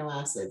sulfur amino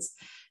acids.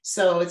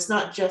 So it's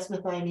not just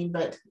methionine,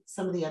 but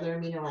some of the other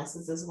amino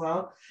acids as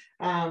well,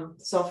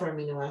 sulfur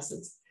amino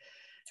acids.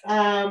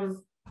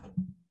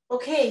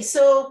 Okay,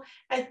 so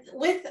I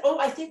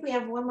think we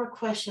have one more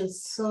question.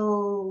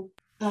 So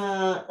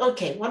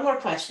okay, one more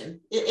question.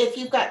 If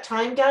you've got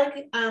time, Doug,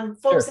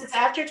 folks, Sure. It's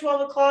after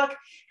 12 o'clock.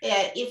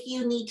 If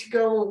you need to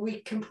go,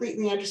 we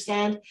completely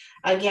understand.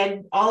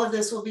 Again, all of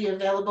this will be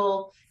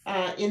available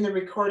in the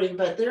recording,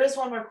 but there is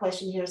one more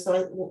question here,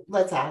 so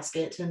let's ask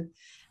it. And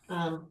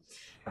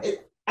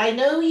I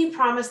know you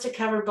promised to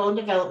cover bone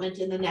development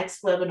in the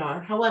next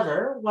webinar.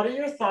 However, what are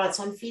your thoughts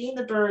on feeding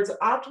the birds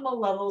optimal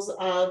levels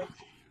of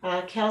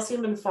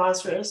calcium and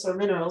phosphorus or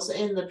minerals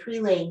in the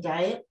pre-laying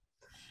diet,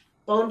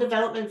 bone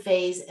development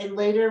phase, and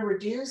later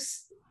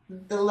reduce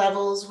the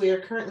levels we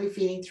are currently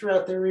feeding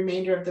throughout the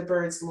remainder of the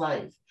bird's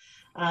life?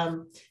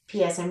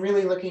 P.S. I'm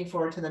really looking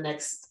forward to the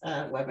next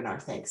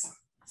webinar. Thanks.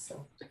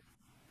 So,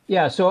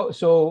 yeah,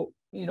 so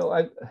you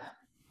know,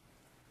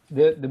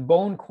 the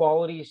bone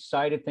quality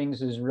side of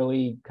things is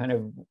really kind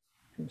of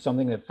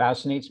something that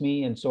fascinates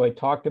me, and so I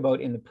talked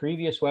about in the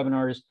previous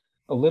webinars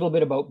a little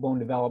bit about bone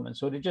development.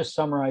 So to just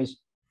summarize,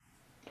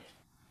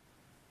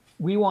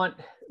 we want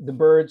the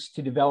birds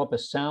to develop a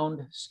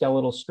sound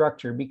skeletal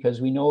structure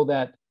because we know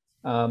that,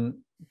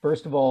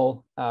 first of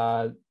all,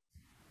 the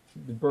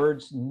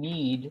birds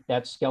need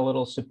that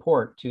skeletal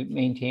support to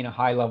maintain a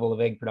high level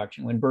of egg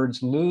production. When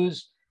birds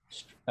lose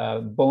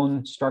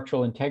bone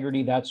structural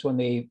integrity, that's when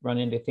they run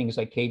into things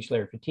like cage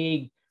layer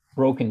fatigue,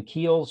 broken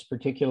keels,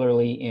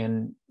 particularly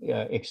in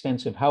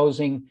extensive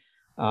housing,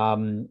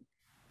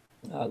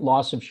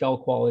 loss of shell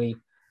quality.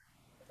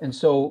 And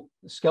so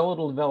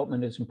skeletal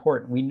development is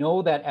important. We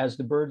know that as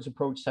the birds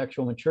approach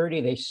sexual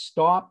maturity, they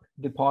stop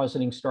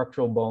depositing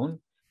structural bone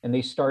and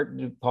they start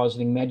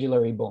depositing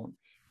medullary bone.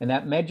 And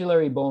that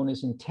medullary bone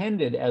is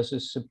intended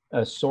as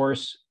a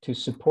source to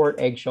support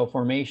eggshell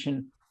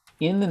formation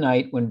in the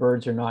night when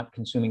birds are not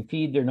consuming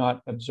feed. They're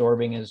not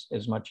absorbing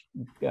as much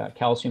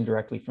calcium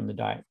directly from the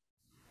diet.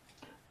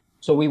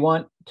 So we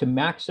want to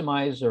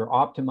maximize or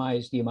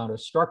optimize the amount of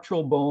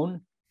structural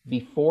bone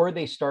before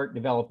they start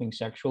developing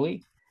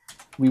sexually.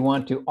 We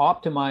want to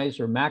optimize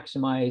or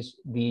maximize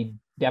the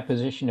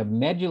deposition of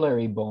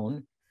medullary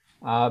bone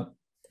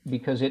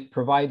because it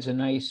provides a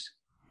nice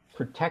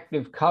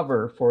protective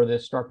cover for the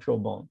structural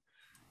bone.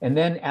 And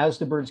then as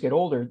the birds get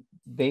older,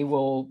 they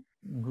will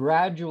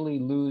gradually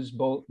lose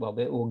both, well,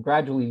 they will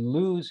gradually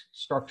lose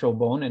structural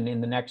bone. And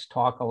in the next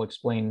talk, I'll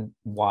explain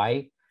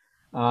why.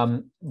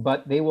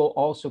 But they will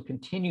also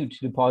continue to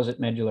deposit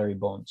medullary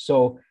bone.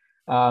 So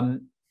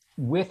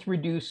with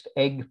reduced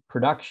egg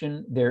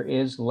production, there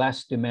is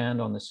less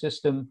demand on the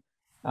system,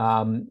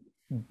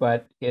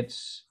 but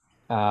it's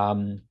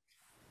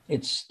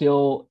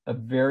still a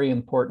very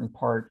important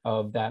part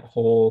of that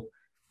whole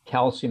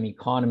calcium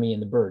economy in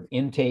the bird: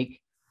 intake,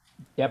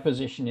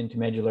 deposition into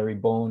medullary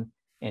bone,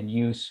 and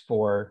use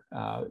for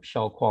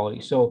shell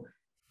quality. So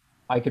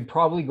I could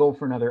probably go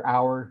for another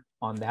hour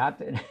on that.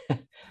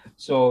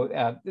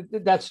 So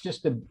that's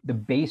just the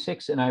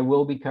basics, and I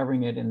will be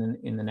covering it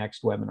in the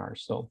next webinar.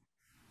 So